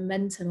build on the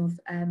momentum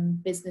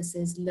of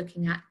businesses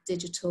looking at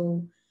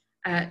digital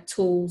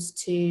tools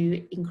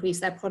to increase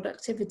their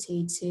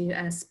productivity,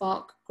 to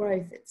spark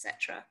growth,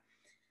 etc.?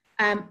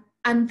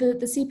 And the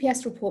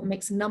CPS report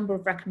makes a number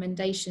of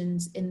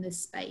recommendations in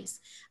this space.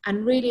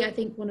 And really, I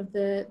think one of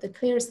the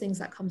clearest things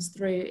that comes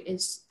through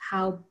is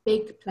how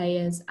big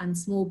players and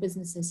small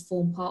businesses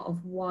form part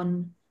of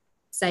one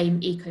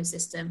same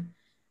ecosystem.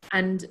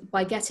 And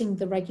by getting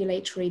the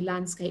regulatory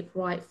landscape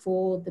right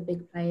for the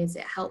big players,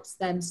 it helps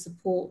them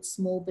support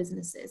small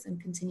businesses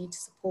and continue to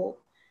support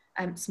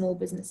small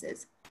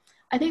businesses.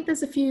 I think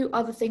there's a few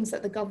other things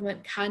that the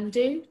government can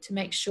do to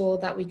make sure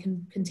that we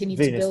can continue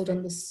to build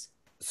on this.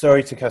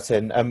 Sorry to cut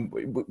in.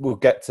 We'll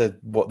get to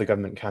what the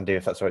government can do,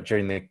 if that's all right,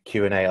 during the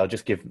Q&A. I'll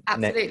just give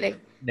Absolutely.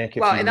 Nick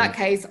well, in that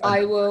case,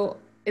 I will.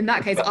 In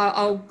that case,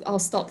 I'll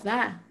stop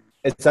there.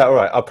 Is that all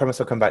right? I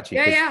promise I'll come back to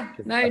you. Yeah.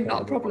 No,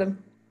 not a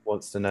problem.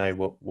 Wants to know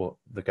what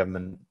the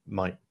government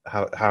might,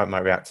 how it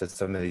might react to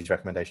some of these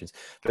recommendations.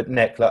 But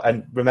Nick,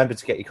 and remember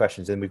to get your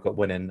questions in. We've got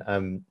one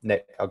in.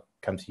 Nick, I'll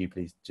come to you,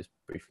 please, just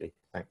briefly.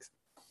 Thanks.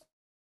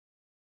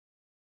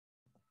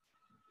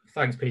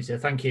 Thanks, Peter.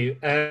 Thank you.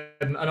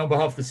 And on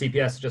behalf of the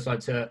CPS, I'd just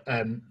like to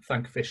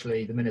thank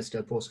officially the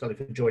Minister, Paul Scully,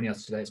 for joining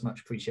us today. It's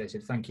much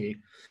appreciated. Thank you.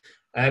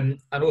 And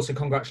also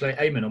congratulate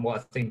Eamon on what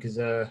I think is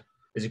a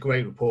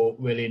great report,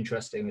 really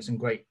interesting, with some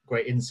great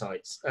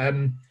insights.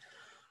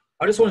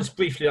 I just wanted to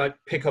briefly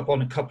pick up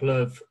on a couple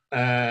of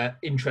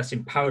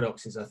interesting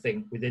paradoxes, I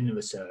think, within the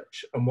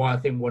research, and why I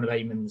think one of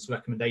Eamon's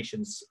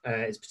recommendations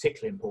is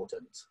particularly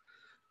important.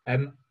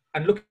 And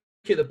looking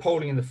at the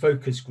polling and the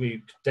focus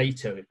group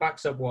data, it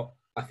backs up what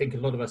I think a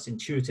lot of us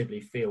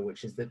intuitively feel,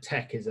 which is that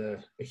tech is a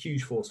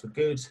huge force for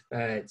good.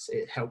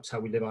 It helps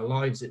how we live our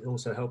lives. It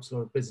also helps a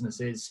lot of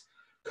businesses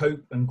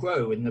cope and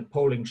grow. And the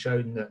polling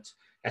shown that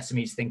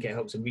SMEs think it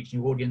helps them reach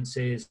new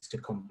audiences, to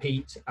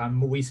compete, and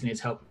more recently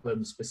it's helped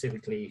them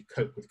specifically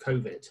cope with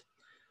COVID.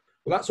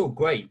 Well, that's all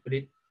great, but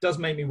it does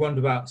make me wonder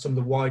about some of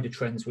the wider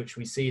trends which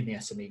we see in the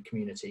SME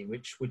community,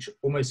 which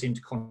almost seem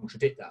to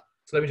contradict that.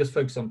 So let me just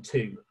focus on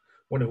two,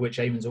 one of which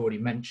Eamon's already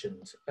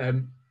mentioned.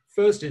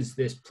 First is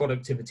this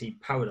productivity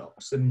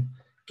paradox, and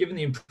given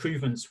the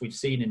improvements we've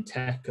seen in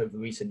tech over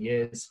recent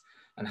years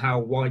and how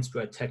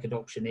widespread tech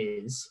adoption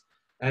is,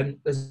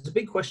 there's a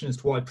big question as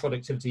to why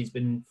productivity has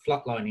been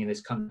flatlining in this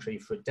country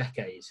for a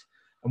decade,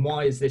 and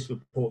why, as this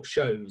report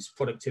shows,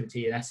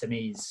 productivity in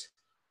SMEs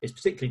is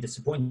particularly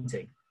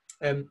disappointing.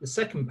 The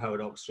second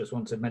paradox I just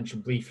want to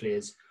mention briefly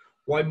is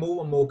why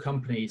more and more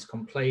companies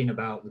complain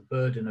about the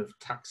burden of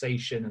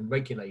taxation and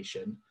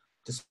regulation,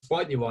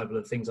 despite the arrival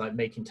of things like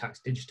making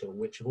tax digital,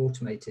 which have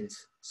automated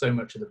so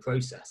much of the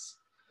process.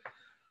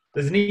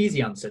 There's an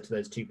easy answer to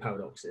those two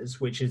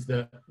paradoxes, which is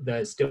that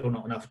there's still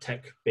not enough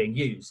tech being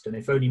used. And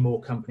if only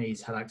more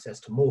companies had access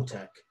to more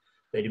tech,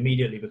 they'd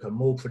immediately become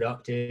more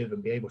productive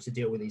and be able to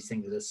deal with these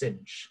things at a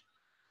cinch.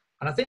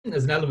 And I think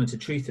there's an element of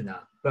truth in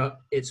that, but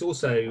it's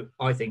also,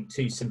 I think,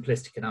 too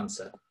simplistic an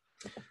answer.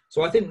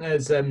 So I think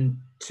there's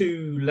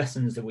two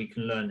lessons that we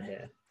can learn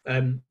here.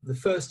 The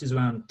first is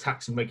around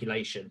tax and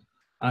regulation.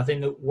 I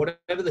think that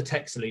whatever the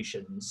tech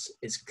solutions,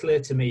 it's clear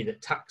to me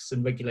that tax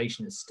and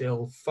regulation is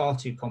still far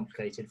too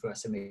complicated for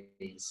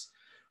SMEs.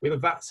 We have a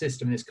VAT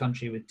system in this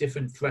country with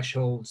different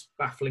thresholds,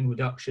 baffling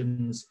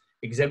reductions,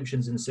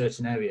 exemptions in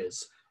certain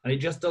areas, and it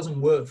just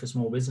doesn't work for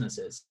small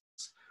businesses.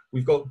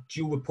 We've got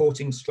dual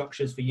reporting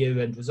structures for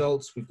year-end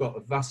results. We've got a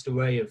vast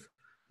array of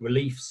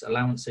reliefs,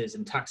 allowances,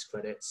 and tax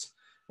credits.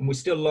 And we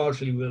still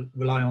largely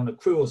rely on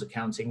accruals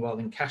accounting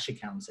rather than cash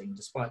accounting,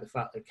 despite the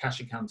fact that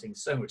cash accounting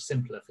is so much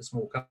simpler for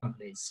small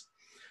companies.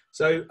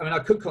 So, I mean, I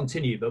could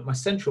continue, but my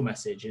central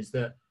message is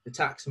that the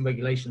tax and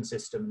regulation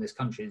system in this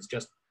country is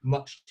just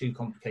much too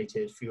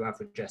complicated for your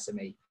average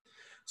SME.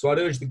 So I'd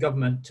urge the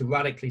government to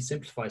radically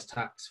simplify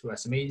tax for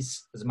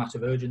SMEs as a matter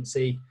of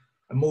urgency.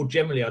 And more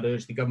generally, I'd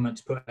urge the government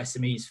to put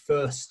SMEs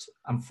first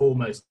and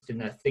foremost in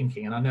their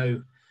thinking. And I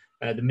know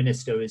the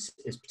Minister is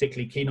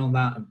particularly keen on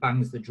that and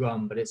bangs the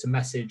drum, but it's a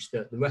message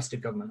that the rest of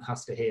government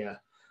has to hear.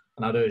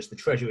 And I'd urge the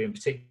Treasury in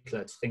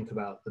particular to think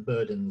about the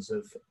burdens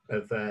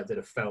that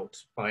are felt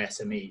by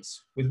SMEs,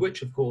 with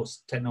which, of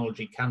course,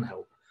 technology can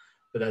help,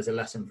 but there's a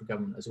lesson for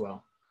government as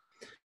well.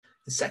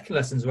 The second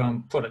lesson is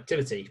around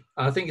productivity.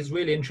 I think it's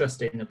really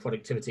interesting that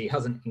productivity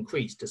hasn't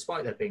increased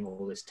despite there being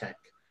all this tech.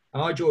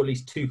 And I draw at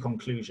least two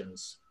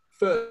conclusions.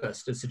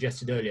 First, as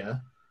suggested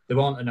earlier, there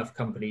aren't enough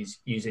companies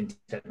using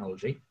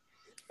technology.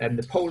 And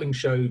the polling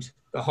showed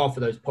that half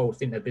of those polled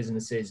think their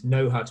businesses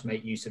know how to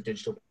make use of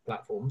digital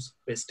platforms,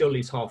 but it still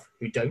leaves half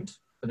who don't.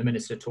 And the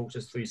Minister talked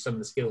us through some of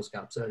the skills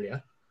gaps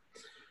earlier.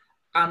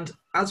 And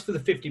as for the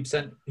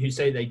 50% who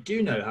say they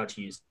do know how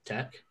to use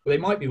tech, well,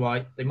 they might be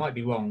right, they might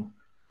be wrong,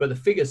 but the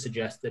figures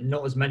suggest that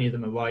not as many of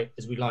them are right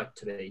as we'd like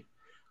to be.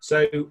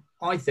 So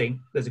I think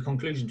there's a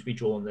conclusion to be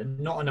drawn that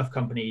not enough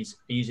companies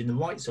are using the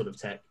right sort of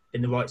tech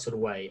in the right sort of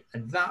way.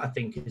 And that, I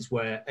think, is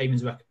where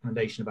Eamon's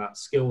recommendation about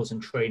skills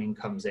and training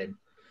comes in.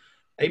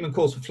 Eamon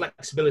calls for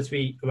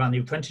flexibility around the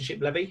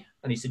apprenticeship levy,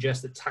 and he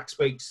suggests that tax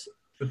breaks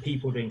for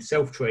people doing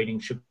self-training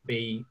should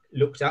be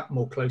looked at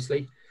more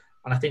closely.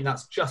 And I think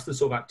that's just the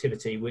sort of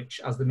activity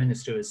which, as the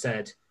Minister has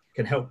said,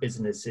 can help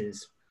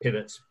businesses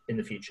pivot in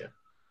the future.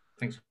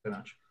 Thanks very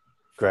much.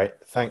 Great,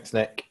 thanks,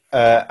 Nick.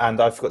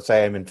 And I forgot to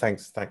say, Eamon,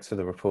 thanks for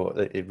the report.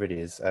 It really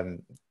is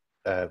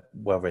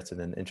well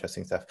written and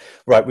interesting stuff.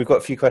 Right, we've got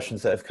a few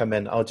questions that have come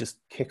in. I'll just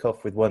kick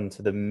off with one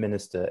to the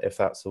Minister, if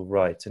that's all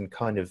right, and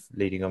kind of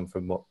leading on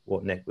from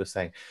what Nick was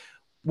saying.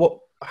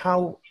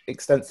 How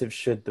extensive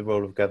should the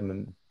role of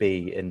government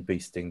be in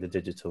boosting the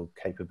digital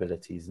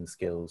capabilities and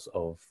skills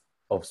of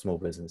small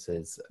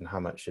businesses, and how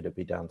much should it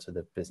be down to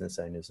the business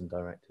owners and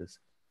directors?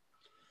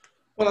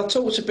 Well, I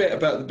talked a bit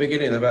about the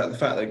beginning about the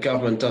fact that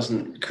government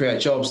doesn't create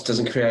jobs,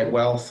 doesn't create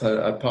wealth,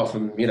 apart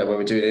from, when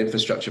we're doing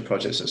infrastructure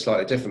projects, it's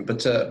slightly different.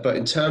 But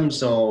in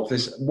terms of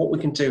this, what we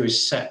can do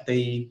is set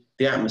the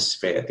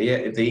atmosphere,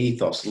 the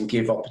ethos, and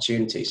give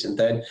opportunities, and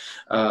then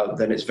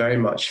it's very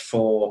much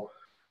for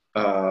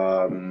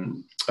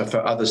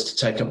others to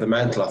take up the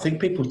mantle. I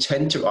think people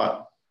tend to.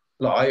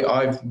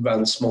 I've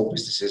run small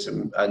businesses,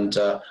 and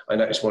I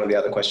noticed one of the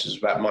other questions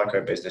about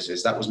micro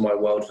businesses. That was my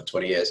world for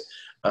 20 years.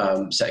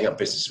 Setting up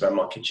businesses around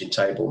my kitchen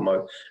table,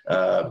 my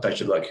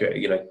bedroom,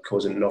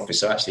 causing an office.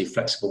 So actually,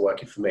 flexible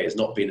working for me has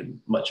not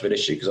been much of an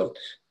issue because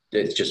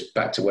it's just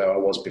back to where I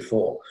was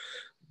before.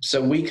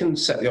 So we can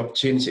set the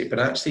opportunity, but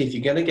actually, if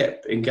you're going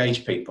to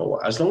engage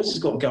people, as long as it's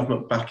got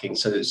government backing,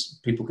 so that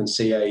people can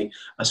see a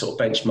sort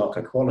of benchmark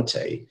of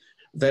quality,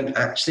 then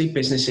actually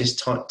businesses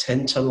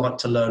tend to like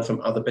to learn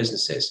from other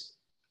businesses.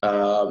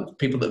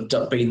 People that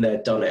have been there,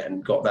 done it,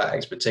 and got that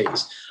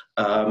expertise.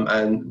 But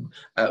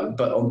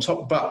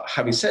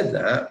having said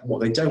that, what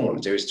they don't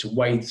want to do is to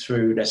wade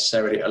through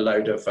necessarily a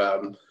load of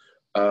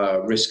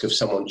risk of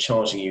someone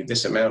charging you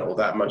this amount or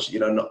that much,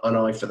 an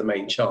eye for the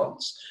main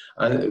chance.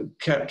 And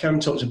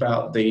Cam talked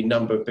about the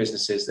number of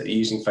businesses that are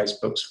using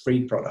Facebook's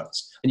free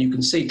products. And you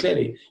can see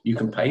clearly you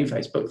can pay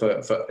Facebook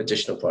for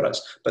additional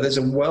products, but there's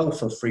a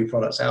wealth of free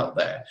products out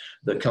there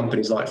that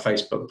companies like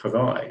Facebook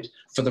provide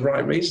for the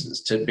right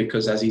reasons,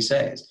 because as he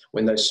says,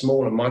 when those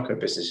small and micro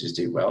businesses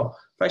do well,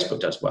 Facebook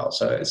does well.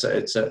 So that's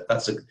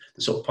the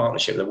sort of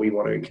partnership that we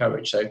want to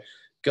encourage. So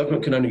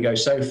government can only go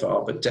so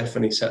far, but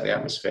definitely set the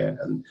atmosphere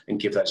and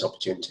give those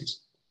opportunities.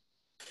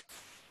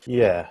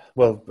 Yeah,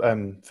 well,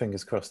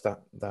 fingers crossed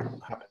that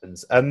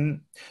happens.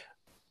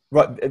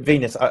 Right,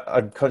 Venus,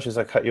 I'm conscious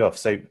I cut you off.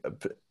 So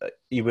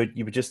you were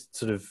just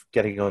sort of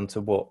getting on to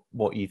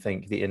what you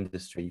think the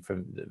industry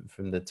from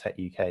the Tech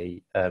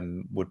UK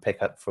would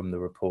pick up from the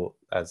report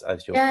as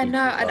your and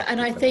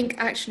I think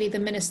actually the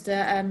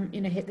Minister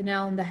hit the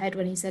nail on the head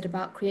when he said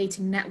about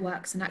creating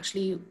networks and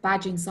actually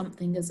badging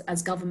something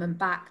as government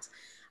backed.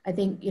 I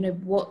think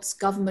what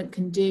government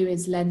can do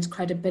is lend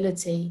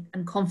credibility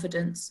and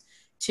confidence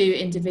to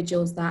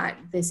individuals that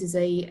this is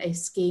a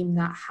scheme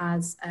that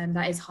has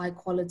that is high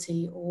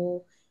quality,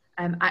 or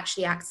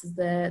actually acts as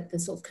the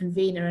sort of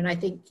convener. And I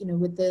think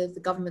with the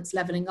government's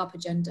levelling up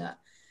agenda,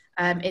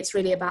 it's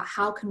really about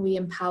how can we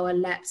empower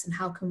LEPs and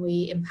how can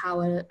we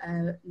empower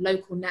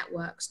local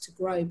networks to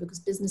grow, because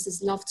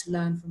businesses love to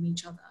learn from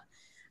each other.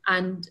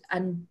 And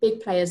big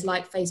players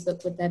like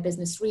Facebook with their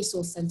business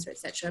resource centre,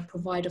 etc.,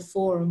 provide a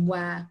forum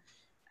where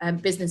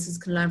businesses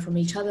can learn from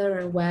each other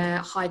and where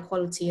high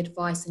quality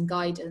advice and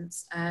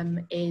guidance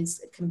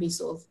can be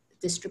sort of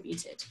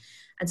distributed.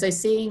 And so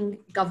seeing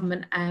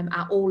government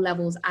at all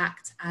levels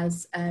act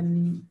as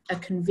a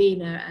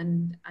convener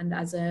and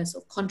as a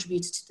sort of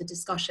contributor to the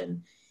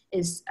discussion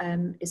is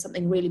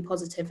something really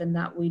positive, and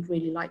that we'd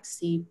really like to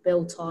see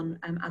built on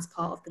as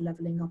part of the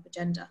levelling up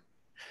agenda.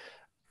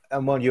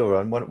 And while you're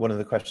on, one of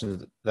the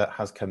questions that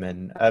has come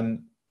in,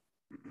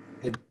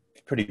 it's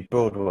a pretty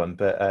broad one,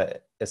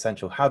 but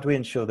essential. How do we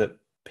ensure that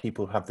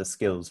people have the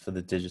skills for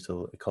the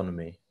digital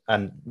economy?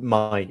 And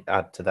my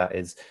add to that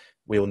is,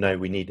 we all know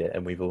we need it,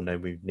 and we've all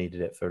known we've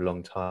needed it for a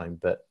long time,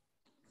 but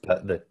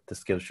the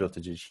skill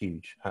shortage is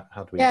huge.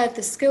 How do we? Yeah,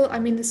 the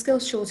skill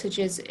shortage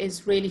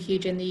is really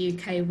huge in the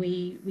UK.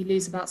 We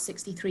lose about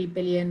 63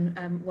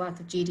 billion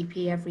worth of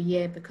GDP every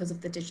year because of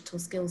the digital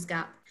skills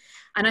gap.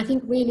 And I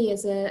think really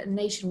as a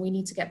nation, we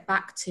need to get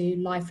back to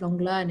lifelong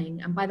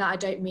learning. And by that, I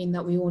don't mean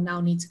that we all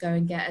now need to go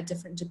and get a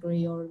different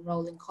degree or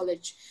enroll in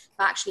college,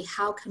 but actually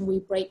how can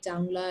we break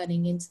down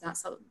learning into that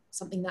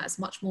something that is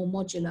much more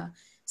modular,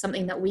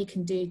 something that we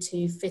can do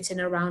to fit in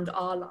around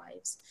our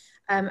lives.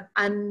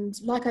 And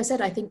like I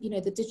said, I think,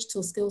 the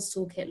Digital Skills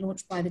Toolkit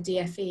launched by the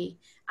DFE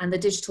and the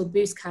Digital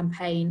Boost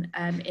campaign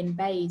in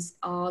Bays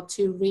are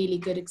two really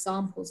good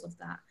examples of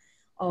that,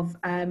 of,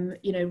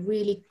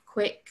 really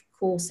quick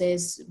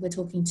courses. We're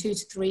talking 2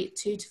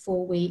 to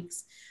 4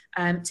 weeks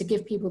to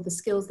give people the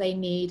skills they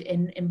need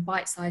in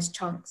bite-sized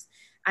chunks.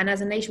 And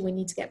as a nation, we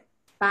need to get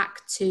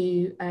back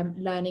to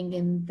learning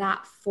in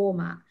that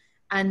format.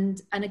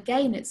 And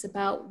again, it's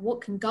about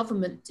what can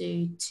government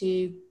do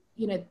to,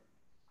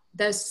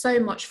 there's so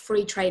much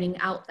free training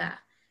out there,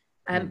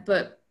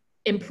 but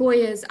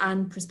employers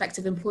and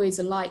prospective employees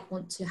alike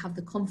want to have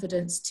the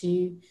confidence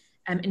to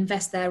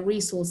invest their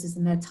resources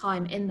and their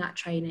time in that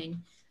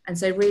training. And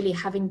so really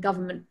having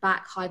government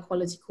back high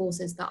quality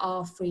courses that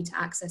are free to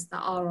access,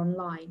 that are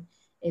online,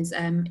 is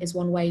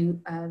one way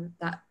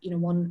that,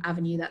 one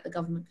avenue that the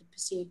government could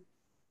pursue.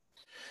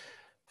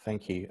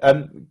 Thank you.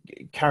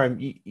 Karen,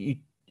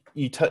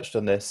 you touched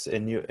on this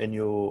in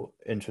your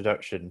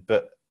introduction,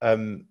 but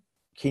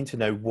keen to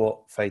know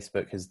what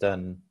Facebook has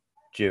done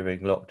during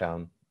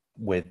lockdown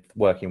with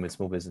working with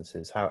small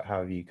businesses. How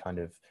have you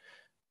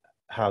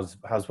how's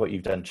what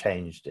you've done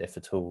changed, if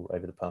at all,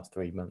 over the past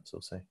 3 months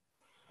or so?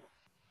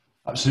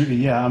 Absolutely,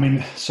 yeah. I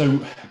mean, so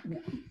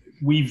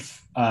we've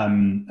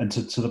and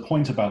to the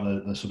point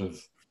about the sort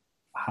of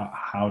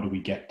how do we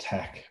get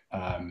tech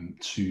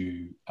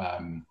to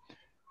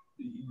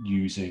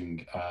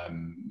using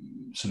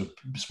sort of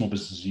small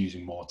businesses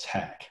using more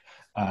tech.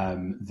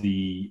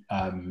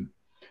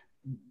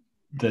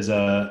 There's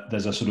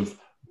a sort of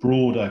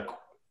broader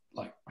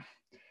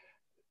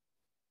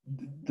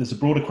there's a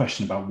broader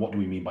question about what do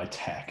we mean by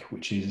tech,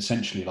 which is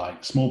essentially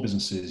like small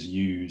businesses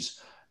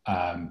use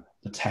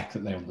the tech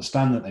that they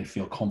understand, that they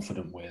feel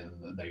confident with,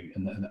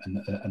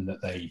 and that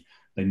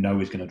they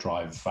know is going to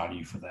drive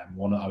value for them.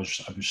 I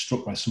was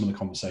struck by some of the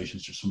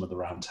conversations, just some of the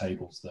round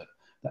tables that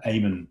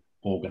Eamon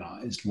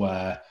organised,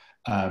 where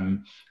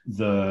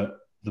the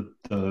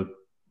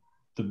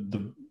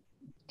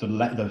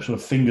sort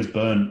of fingers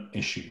burnt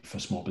issue for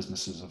small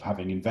businesses of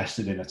having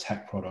invested in a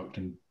tech product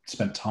and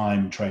spent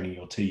time training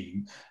your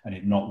team and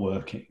it not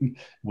working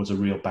was a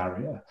real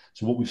barrier.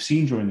 So what we've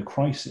seen during the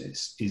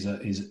crisis is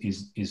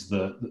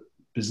that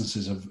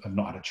businesses have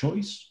not had a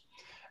choice,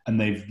 and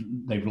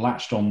they've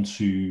latched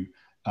onto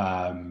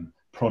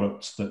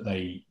products that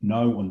they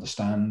know,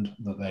 understand,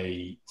 that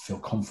they feel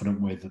confident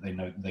with, that they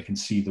know they can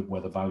see that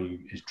where the value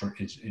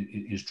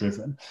is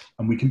driven.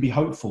 And we can be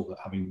hopeful that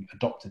having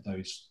adopted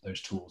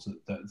those tools,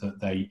 that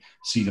they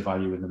see the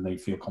value in them, they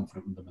feel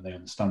confident with them, and they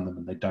understand them,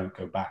 and they don't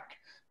go back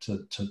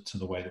to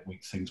the way that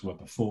things were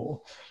before.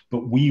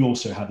 But we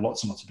also had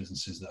lots and lots of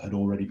businesses that had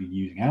already been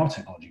using our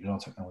technology, because our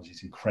technology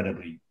is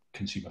incredibly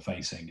consumer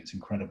facing. It's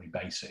incredibly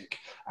basic,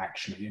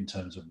 actually, in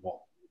terms of what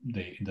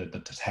the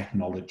tech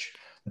knowledge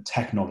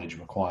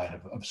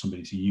required of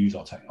somebody to use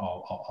our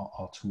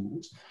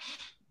tools.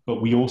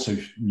 But we also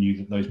knew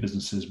that those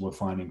businesses were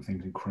finding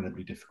things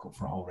incredibly difficult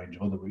for a whole range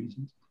of other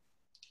reasons.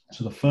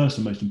 So the first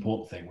and most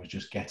important thing was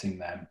just getting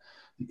them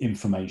the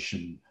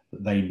information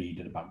that they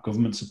needed about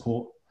government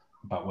support,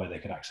 about where they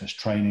could access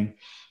training,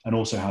 and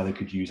also how they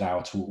could use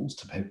our tools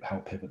to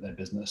help pivot their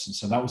business. And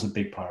so that was a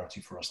big priority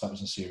for us. That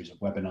was a series of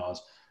webinars,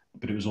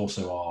 but it was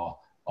also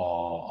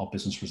our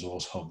business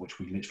resource hub, which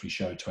we literally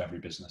showed to every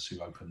business who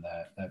opened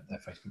their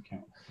Facebook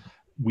account.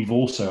 We've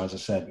also, as I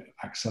said,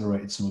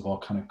 accelerated some of our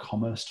kind of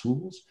commerce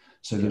tools.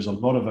 So there's a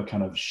lot of a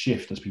kind of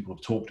shift, as people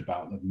have talked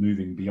about, of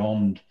moving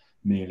beyond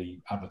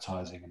merely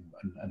advertising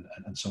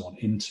and so on,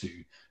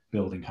 into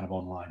building kind of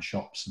online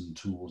shops and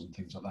tools and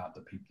things like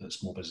that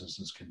small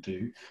businesses can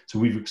do. So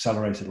we've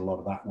accelerated a lot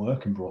of that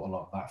work and brought a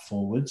lot of that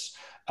forwards.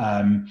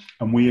 And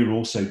we are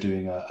also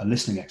doing a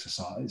listening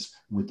exercise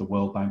with the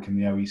World Bank and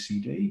the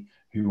OECD,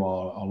 who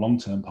are our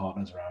long-term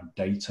partners around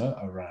data,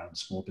 around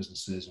small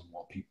businesses and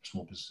what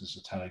small businesses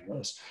are telling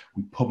us.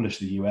 We publish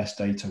the US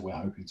data. We're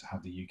hoping to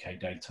have the UK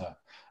data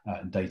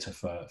and data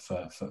for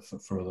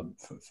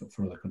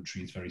other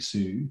countries very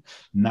soon.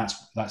 And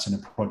that's in a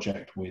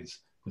project with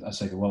I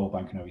say, the World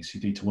Bank and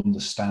OECD, to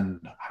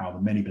understand how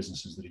the many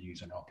businesses that are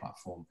using our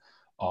platform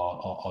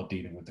are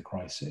dealing with the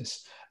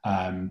crisis.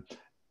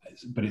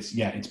 But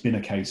it's been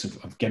a case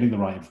of getting the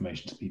right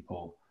information to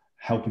people,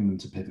 helping them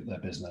to pivot their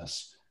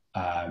business.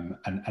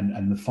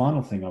 And the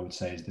final thing I would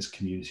say is this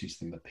communities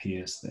thing, the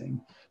peers thing.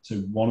 So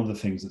one of the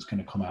things that's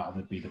going to come out of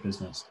it, be the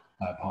business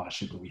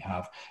partnership that we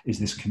have, is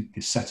this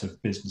set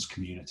of business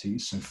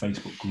communities, so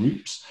Facebook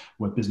groups,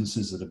 where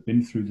businesses that have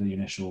been through the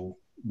initial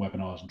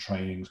webinars and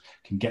trainings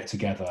can get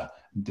together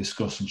and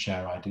discuss and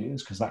share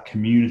ideas, because that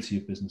community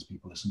of business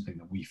people is something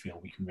that we feel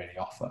we can really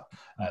offer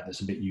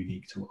that's a bit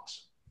unique to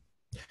us.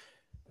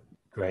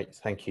 Great,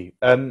 thank you.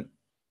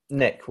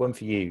 Nick, one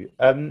for you.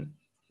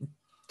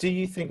 Do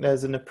you think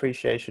there's an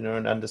appreciation or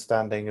an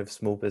understanding of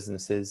small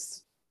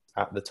businesses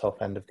at the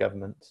top end of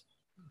government?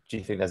 Do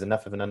you think there's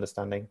enough of an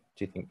understanding?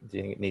 Do you think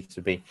it needs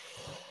to be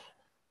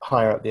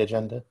higher up the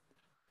agenda?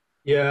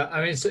 Yeah, I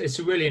mean, it's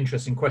a really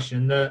interesting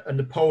question, and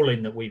the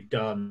polling that we've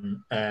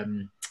done,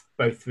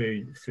 both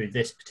through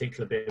this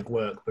particular bit of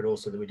work, but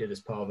also that we did as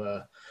part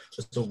of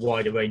just a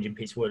wider ranging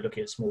piece of work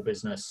looking at small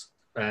business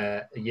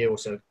a year or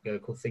so ago,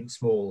 called Think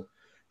Small,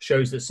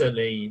 shows that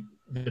certainly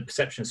the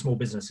perception of small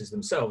businesses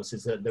themselves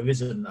is that there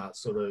isn't that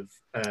sort of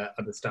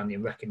understanding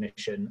and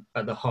recognition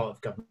at the heart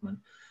of government.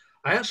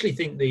 I actually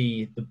think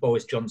the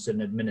Boris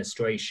Johnson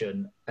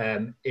administration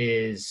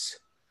is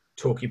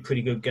talking a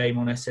pretty good game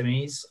on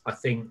SMEs. I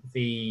think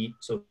the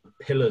sort of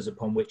pillars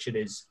upon which it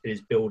is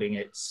building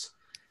its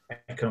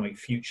economic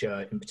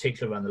future, in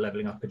particular around the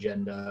levelling up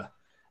agenda,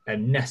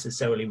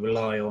 necessarily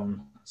rely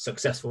on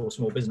successful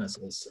small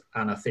businesses.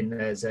 And I think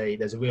there's a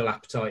real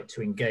appetite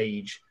to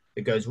engage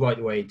that goes right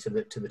the way to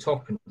the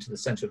top and to the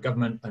centre of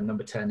government. And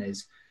number 10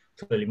 is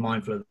clearly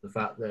mindful of the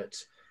fact that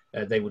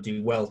they will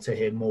do well to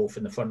hear more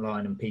from the front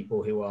line and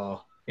people who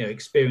are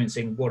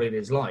experiencing what it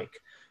is like.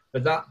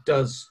 But that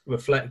does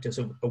reflect as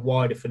a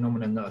wider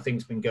phenomenon that I think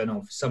has been going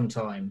on for some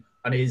time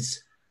and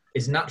is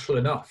natural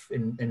enough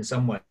in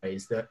some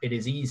ways, that it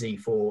is easy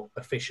for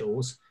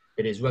officials,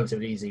 it is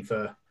relatively easy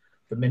for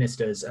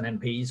ministers and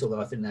MPs,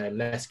 although I think they're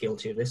less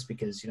guilty of this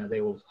because they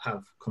all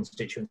have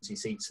constituency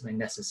seats and they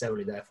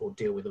necessarily therefore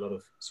deal with a lot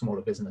of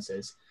smaller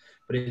businesses.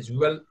 But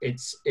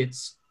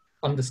it's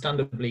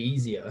understandably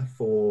easier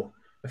for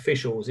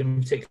officials,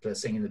 in particular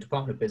sitting in the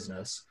Department of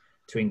Business,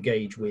 to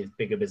engage with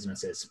bigger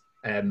businesses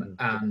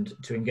and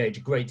to engage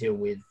a great deal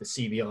with the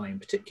CBI in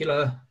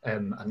particular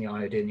and the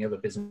IOD and the other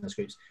business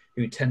groups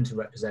who tend to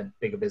represent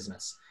bigger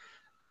business.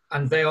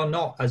 And they are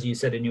not, as you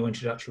said in your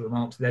introductory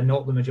remarks, they're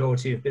not the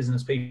majority of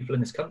business people in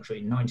this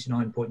country.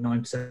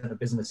 99.9% of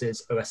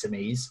businesses are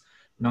SMEs,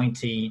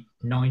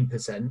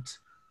 99%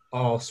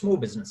 are small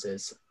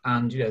businesses.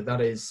 And that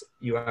is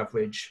your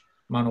average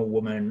man or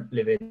woman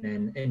living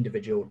in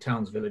individual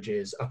towns,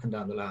 villages, up and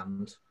down the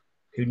land,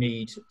 who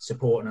need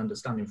support and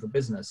understanding from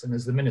business. And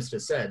as the Minister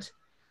said,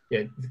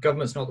 the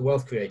government's not the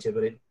wealth creator,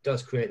 but it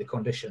does create the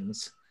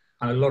conditions.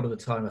 And a lot of the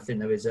time, I think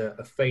there is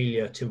a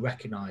failure to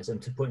recognise and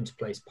to put into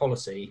place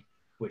policy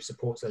which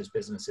supports those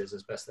businesses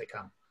as best they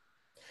can.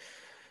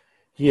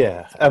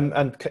 Yeah,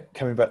 and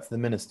coming back to the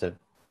Minister,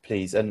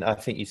 please, and I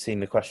think you've seen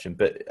the question,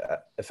 but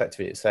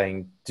effectively it's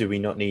saying, do we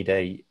not need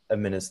a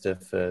Minister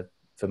for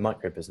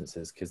micro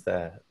businesses because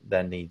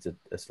their needs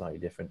are slightly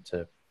different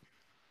to...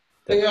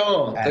 They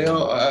are,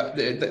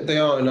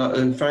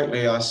 and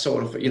frankly, I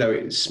sort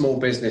of, small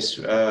business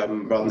rather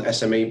than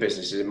SME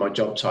business is in my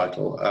job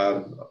title.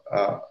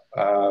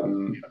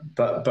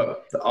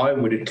 But I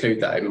would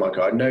include that in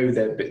micro. I know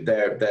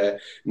their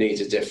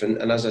needs are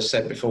different, and as I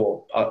said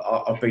before,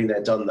 I've been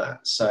there, done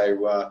that.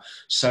 So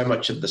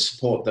much of the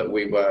support that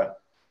we were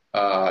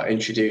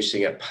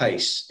introducing at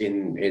pace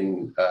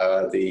in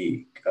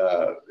the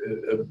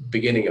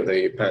beginning of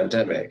the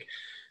pandemic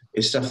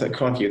is stuff that,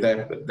 crikey,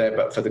 they're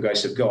but for the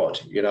grace of God.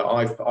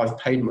 I've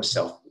paid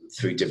myself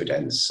through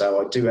dividends,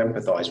 so I do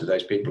empathise with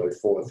those people who've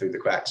fallen through the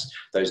cracks,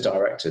 those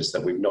directors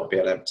that we've not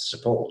been able to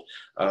support.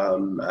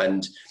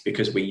 And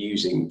because we're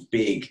using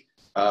big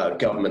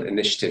government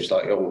initiatives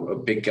like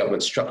big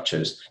government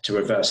structures to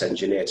reverse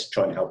engineer to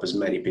try and help as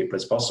many people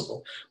as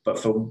possible. But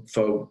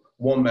for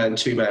one-man,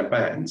 two-man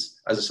bands,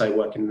 as I say,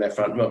 working in their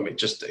front room,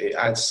 it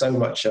adds so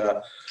much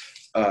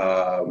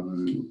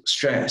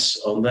stress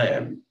on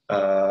them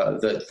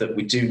that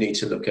we do need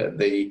to look at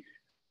the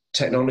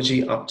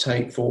technology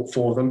uptake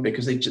for them,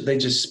 because they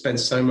just spend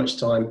so much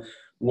time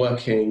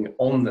working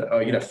on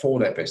for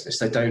their business.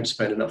 They don't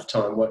spend enough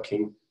time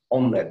working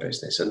on their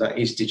business, and that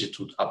is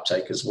digital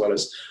uptake as well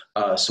as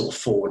sort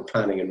of forward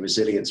planning and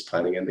resilience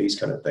planning and these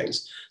kind of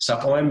things. So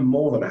I'm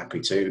more than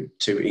happy to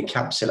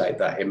encapsulate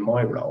that in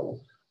my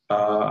role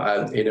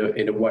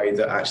in a way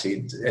that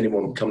actually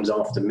anyone comes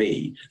after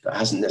me that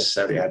hasn't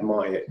necessarily had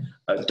my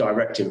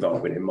direct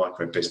involvement in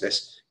micro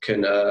business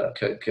can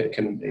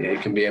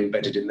be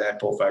embedded in their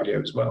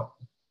portfolio as well.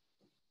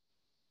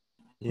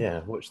 Yeah,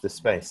 watch this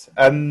space.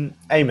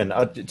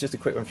 Eamon, just a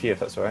quick one for you, if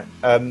that's all right.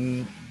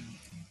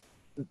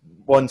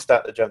 One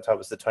stat that jumped out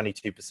was the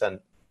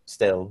 22%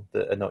 still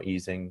that are not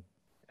using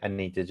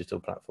any digital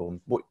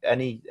platform.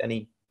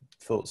 Any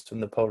thoughts from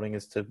the polling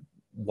as to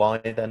why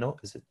they're not?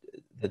 Is it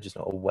they're just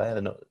not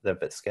aware? They're a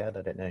bit scared?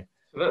 I don't know.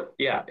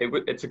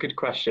 It's a good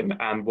question,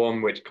 and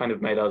one which kind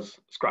of made us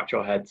scratch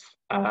our heads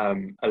a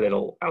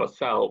little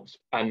ourselves.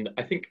 And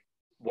I think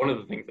one of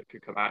the things that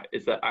could come out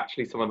is that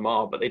actually some of them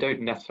are, but they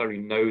don't necessarily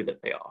know that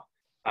they are.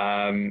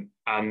 And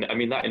I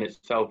mean, that in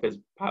itself is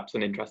perhaps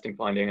an interesting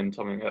finding and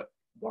something that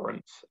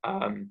warrants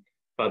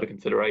further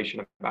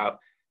consideration about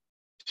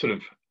sort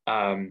of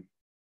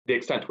the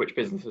extent to which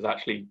businesses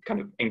actually kind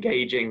of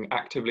engaging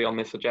actively on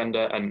this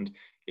agenda, and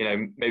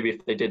maybe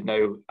if they did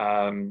know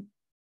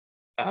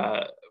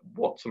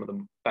what some of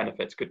the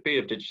benefits could be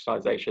of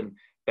digitalization,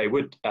 they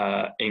would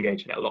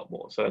engage in it a lot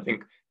more. So I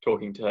think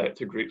talking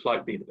to groups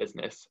like Be the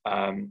Business,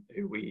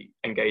 who we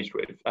engaged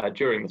with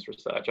during this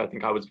research, I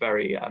think I was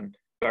very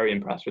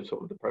impressed with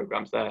sort of the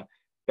programs they're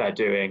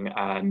doing,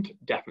 and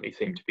definitely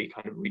seem to be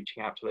kind of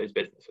reaching out to those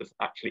businesses,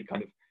 actually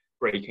kind of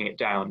breaking it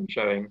down and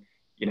showing,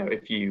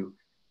 if you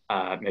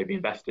maybe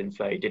invest in,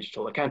 say,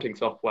 digital accounting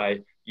software,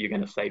 you're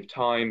going to save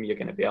time, you're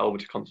going to be able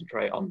to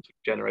concentrate on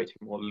generating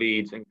more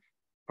leads and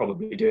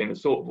probably doing the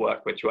sort of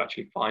work which you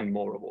actually find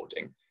more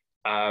rewarding.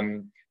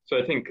 So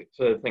I think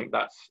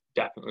that's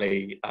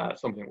definitely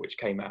something which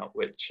came out,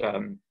 which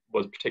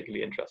was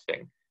particularly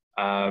interesting.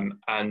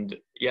 And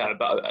yeah,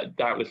 but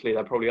doubtlessly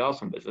there probably are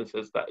some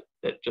businesses that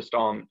just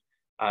aren't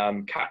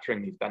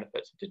capturing these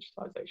benefits of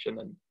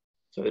digitalization. And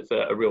so it's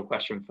a real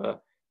question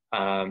for,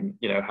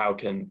 how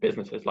can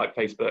businesses like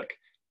Facebook,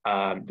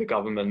 the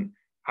government,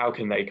 how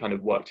can they kind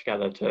of work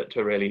together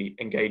to really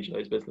engage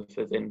those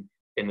businesses in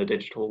in the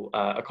digital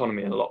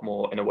economy a lot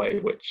more in a way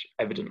which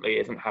evidently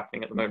isn't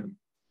happening at the moment.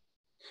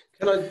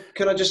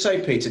 Can I just say,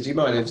 Peter, do you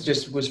mind? It's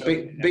just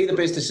Be the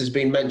Business has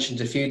been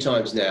mentioned a few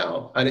times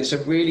now, and it's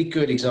a really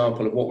good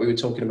example of what we were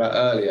talking about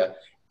earlier.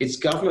 It's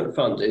government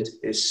funded,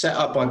 it's set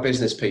up by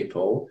business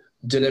people,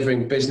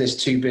 delivering business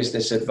to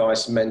business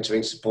advice,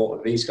 mentoring, support,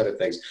 and these kind of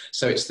things.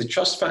 So it's the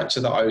trust factor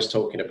that I was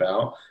talking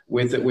about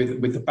with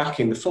the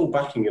backing, the full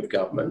backing of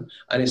government,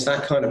 and it's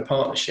that kind of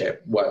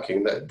partnership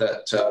working that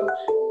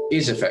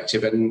is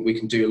effective, and we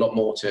can do a lot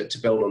more to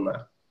build on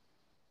that.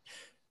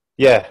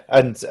 Yeah,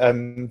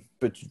 and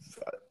but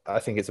I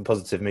think it's a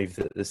positive move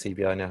that the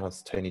CBI now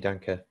has Tony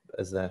Danker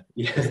as their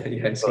He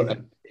gets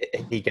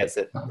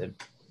it,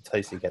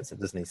 totally gets it,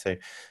 doesn't he? So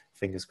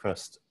fingers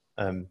crossed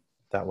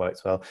that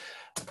works well.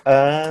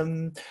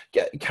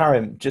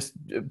 Karen, just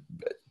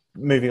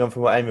moving on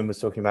from what Eamon was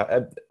talking about,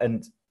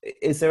 and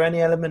is there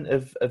any element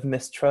of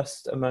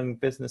mistrust among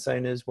business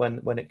owners when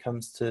it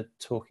comes to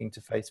talking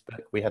to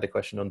Facebook? We had a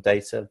question on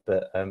data,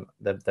 but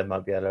there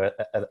might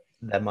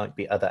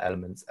be other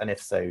elements, and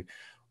if so,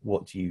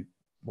 what do you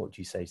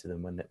say to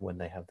them when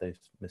they have those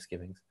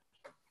misgivings?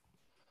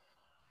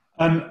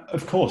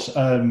 Of course,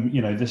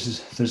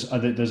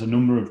 there's a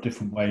number of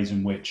different ways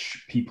in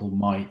which people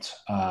might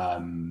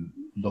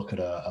look at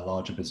a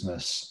larger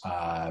business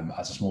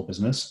as a small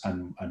business,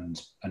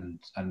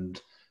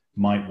 and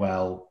might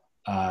well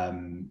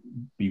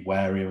be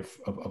wary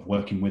of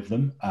working with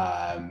them,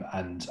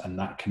 and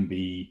that can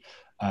be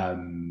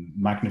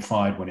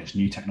magnified when it's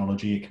new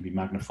technology. It can be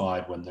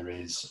magnified when there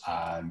is,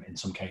 in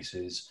some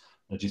cases,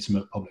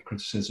 legitimate public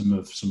criticism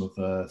of some of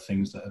the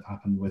things that have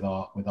happened with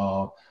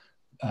our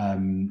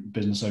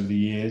business over the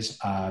years,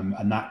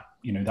 and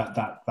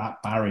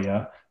that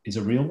barrier is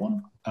a real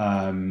one,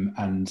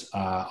 and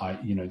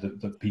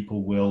that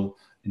people will,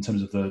 in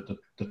terms of the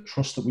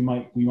trust that we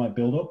might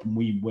build up, and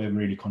we're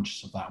really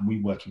conscious of that, and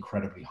we work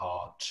incredibly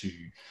hard to,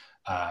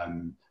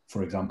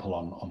 for example,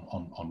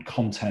 on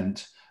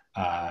content.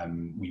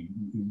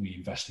 We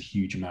invest a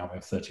huge amount. We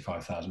have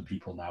 35,000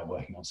 people now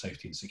working on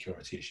safety and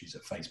security issues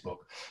at Facebook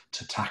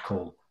to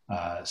tackle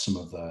some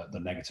of the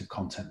negative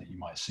content that you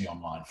might see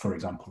online, for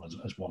example,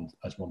 as one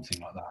thing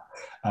like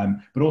that.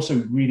 But also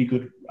really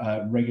good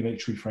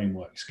regulatory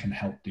frameworks can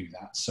help do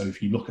that. So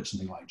if you look at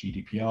something like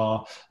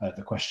GDPR,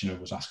 the questioner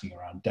was asking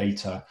around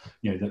data,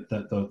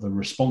 the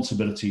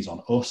responsibilities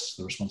on us,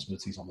 the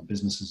responsibilities on the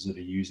businesses that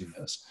are using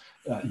us,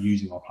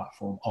 using our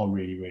platform are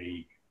really,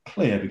 really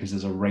clear, because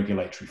there's a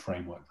regulatory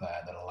framework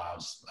there that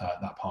allows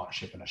that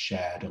partnership and a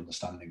shared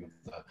understanding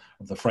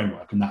of the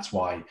framework. And that's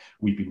why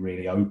we've been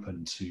really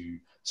open to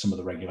some of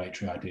the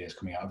regulatory ideas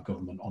coming out of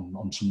government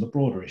on some of the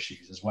broader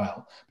issues as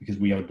well, because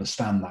we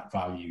understand that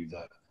value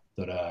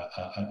that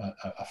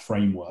a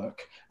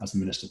framework, as the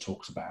Minister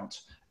talks about,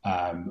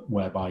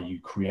 whereby you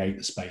create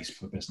the space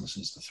for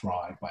businesses to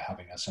thrive by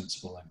having a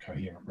sensible and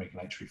coherent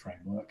regulatory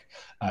framework,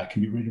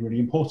 can be really, really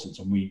important.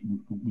 And we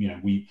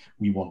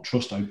want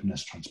trust,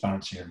 openness,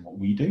 transparency in what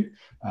we do.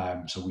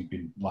 So we've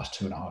been, last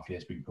 2.5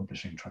 years, been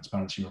publishing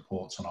transparency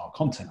reports on our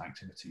content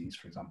activities,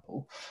 for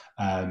example,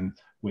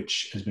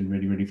 which has been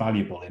really, really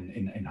valuable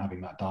in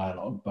having that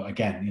dialogue. But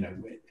again,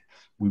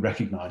 we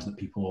recognise that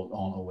people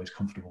aren't always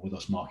comfortable with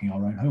us marking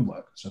our own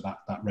homework. So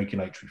that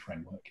regulatory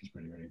framework is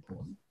really, really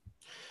important.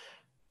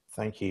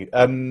 Thank you.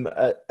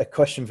 A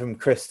question from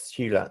Chris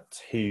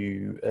Hewlett,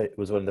 who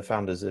was one of the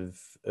founders of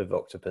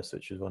Octopus,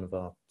 which is one of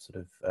our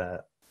sort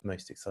of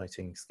most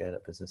exciting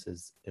scale-up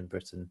businesses in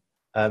Britain.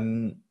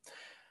 For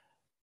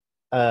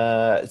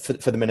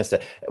the Minister,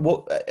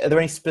 are there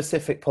any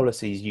specific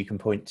policies you can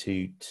point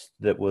to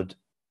that would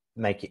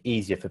make it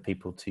easier for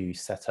people to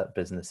set up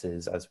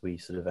businesses as we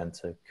sort of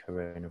enter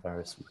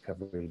coronavirus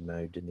recovery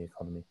mode in the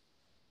economy?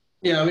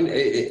 Yeah, I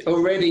mean,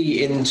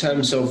 already in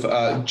terms of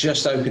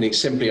just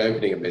simply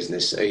opening a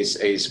business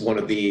is one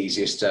of the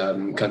easiest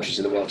countries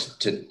in the world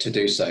to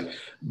do so.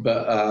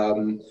 But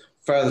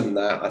further than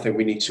that, I think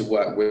we need to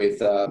work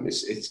with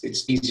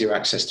it's easier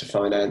access to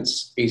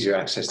finance, easier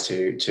access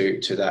to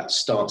that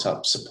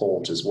startup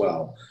support as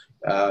well.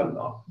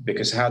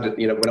 Because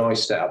when I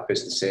set up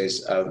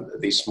businesses,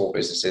 these small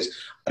businesses,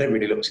 I didn't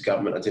really look to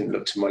government. I didn't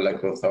look to my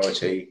local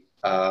authority.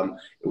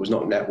 It was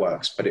not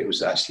networks, but it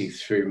was actually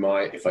through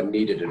if I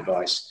needed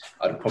advice,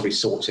 I'd probably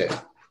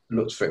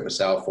looked for it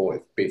myself, or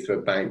it'd be through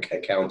a bank,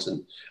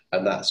 accountant,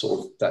 and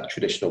that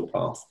traditional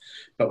path.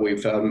 But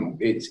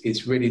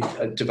it's really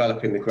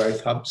developing the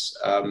growth hubs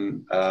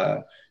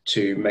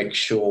to make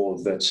sure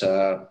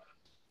that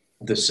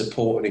the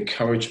support and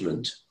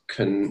encouragement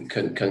can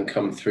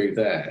come through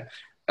there.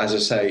 As I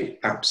say,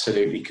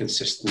 absolutely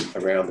consistent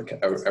around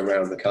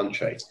the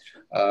country,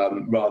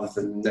 rather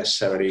than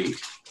necessarily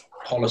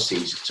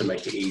policies to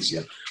make it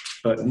easier.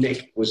 But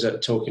Nick was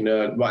talking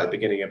right at the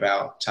beginning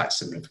about tax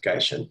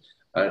simplification.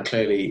 And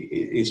clearly,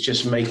 it's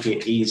just making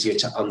it easier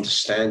to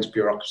understand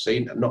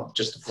bureaucracy, not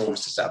just the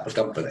forms to set up a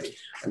company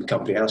and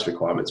company house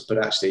requirements, but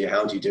actually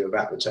how do you do a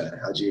VAT return?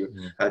 How do you,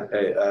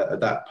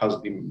 that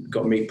puzzle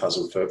got me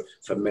puzzled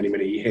for many,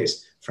 many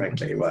years,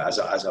 frankly, as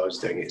I was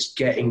doing it. It's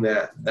getting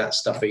that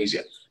stuff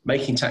easier.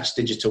 Making tax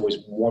digital is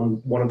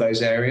one of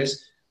those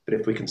areas, but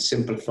if we can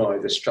simplify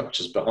the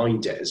structures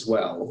behind it as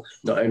well,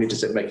 not only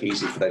does it make it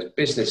easy for those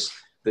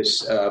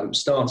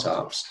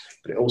startups,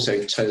 but it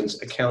also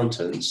turns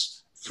accountants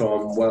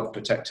from wealth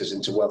protectors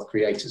into wealth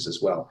creators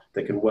as well.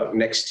 They can work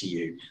next to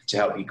you to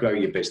help you grow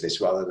your business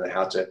rather than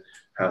how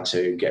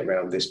to get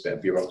around this bit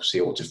of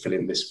bureaucracy or to fill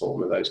in this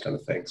form and those kind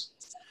of things.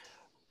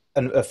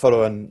 And a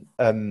follow-on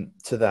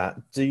to that,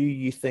 do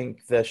you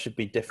think there should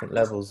be different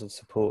levels of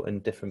support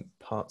in different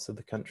parts of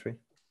the country?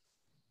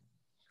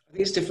 I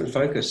think it's different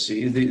focus.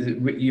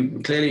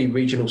 Clearly,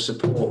 regional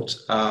support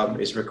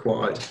is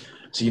required.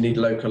 So you need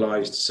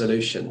localized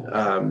solution.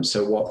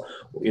 So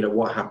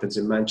what happens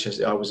in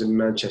Manchester? I was in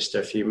Manchester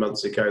a few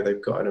months ago.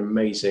 They've got an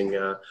amazing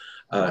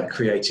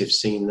creative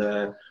scene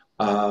there.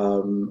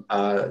 The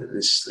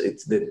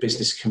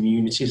business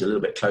community is a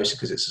little bit closer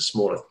because it's a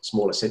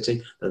smaller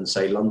city than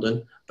say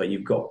London, but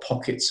you've got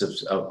pockets of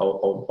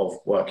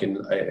work in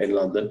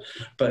London.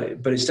 But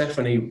it's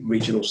definitely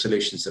regional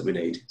solutions that we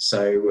need.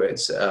 So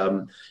it's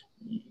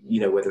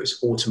whether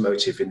it's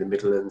automotive in the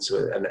Midlands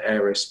or an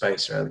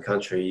aerospace around the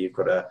country, you've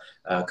got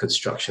a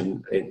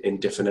construction in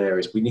different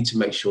areas. We need to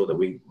make sure that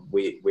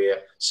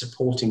we're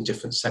supporting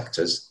different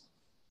sectors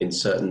in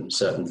certain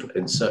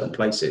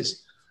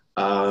places,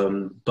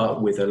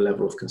 but with a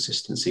level of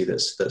consistency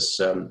that's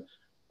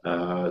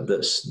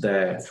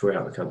there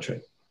throughout the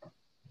country.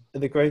 Are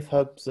the growth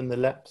hubs and the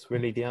LEPs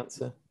really the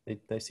answer?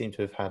 They seem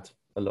to have had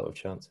a lot of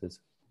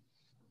chances.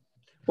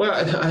 Well,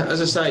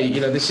 as I say,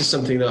 this is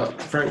something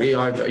that, frankly,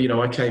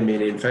 I came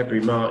in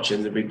February, March,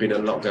 and we've been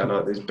in lockdown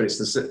like this. But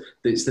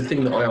it's the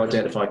thing that I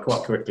identified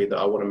quite quickly that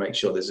I want to make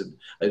sure there's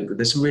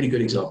some really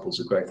good examples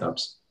of growth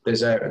hubs.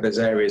 There's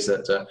areas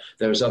that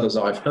there's others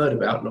I've heard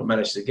about, not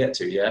managed to get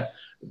to yet.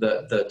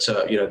 There's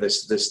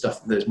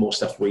more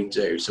stuff we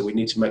do. So we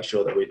need to make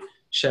sure that we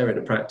share in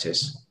a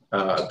practice,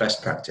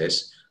 best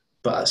practice,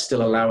 but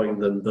still allowing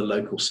them the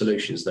local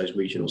solutions, those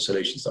regional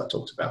solutions that I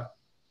talked about.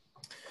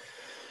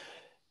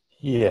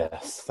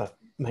 Yes, that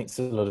makes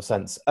a lot of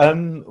sense.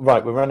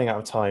 Right, we're running out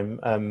of time.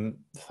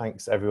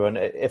 Thanks, everyone.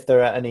 If there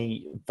are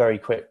any very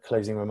quick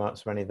closing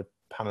remarks from any of the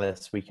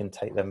panelists, we can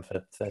take them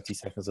for 30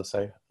 seconds or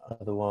so.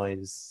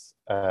 Otherwise,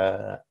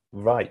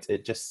 right,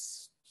 it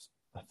just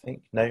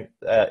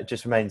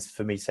remains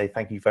for me to say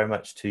thank you very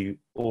much to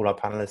all our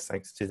panelists.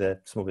 Thanks to the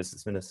Small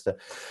Business Minister,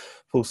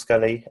 Paul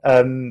Scully.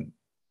 A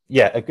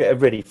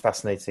really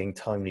fascinating,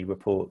 timely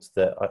report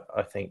that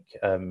I think,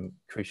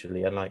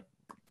 crucially, unlike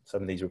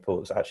some of these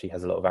reports, actually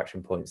has a lot of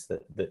action points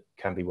that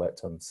can be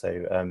worked on. So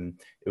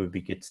it would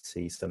be good to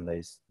see some of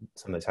those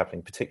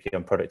happening, particularly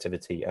on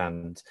productivity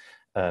and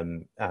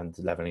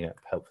levelling up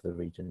help for the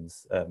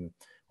regions,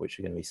 which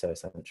are going to be so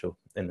essential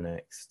in the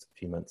next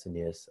few months and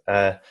years.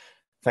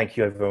 Thank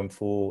you, everyone,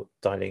 for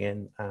dialing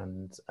in,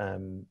 and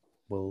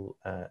we'll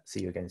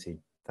see you again soon.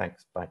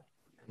 Thanks. Bye.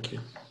 Thank you.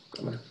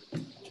 Bye.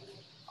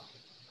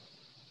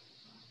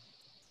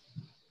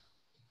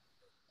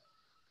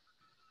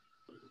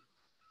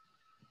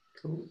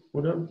 Cool.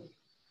 Well done.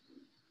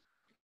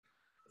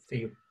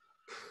 See you.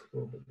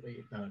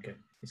 Okay,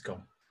 he's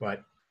gone.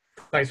 Right.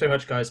 Thanks very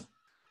much, guys.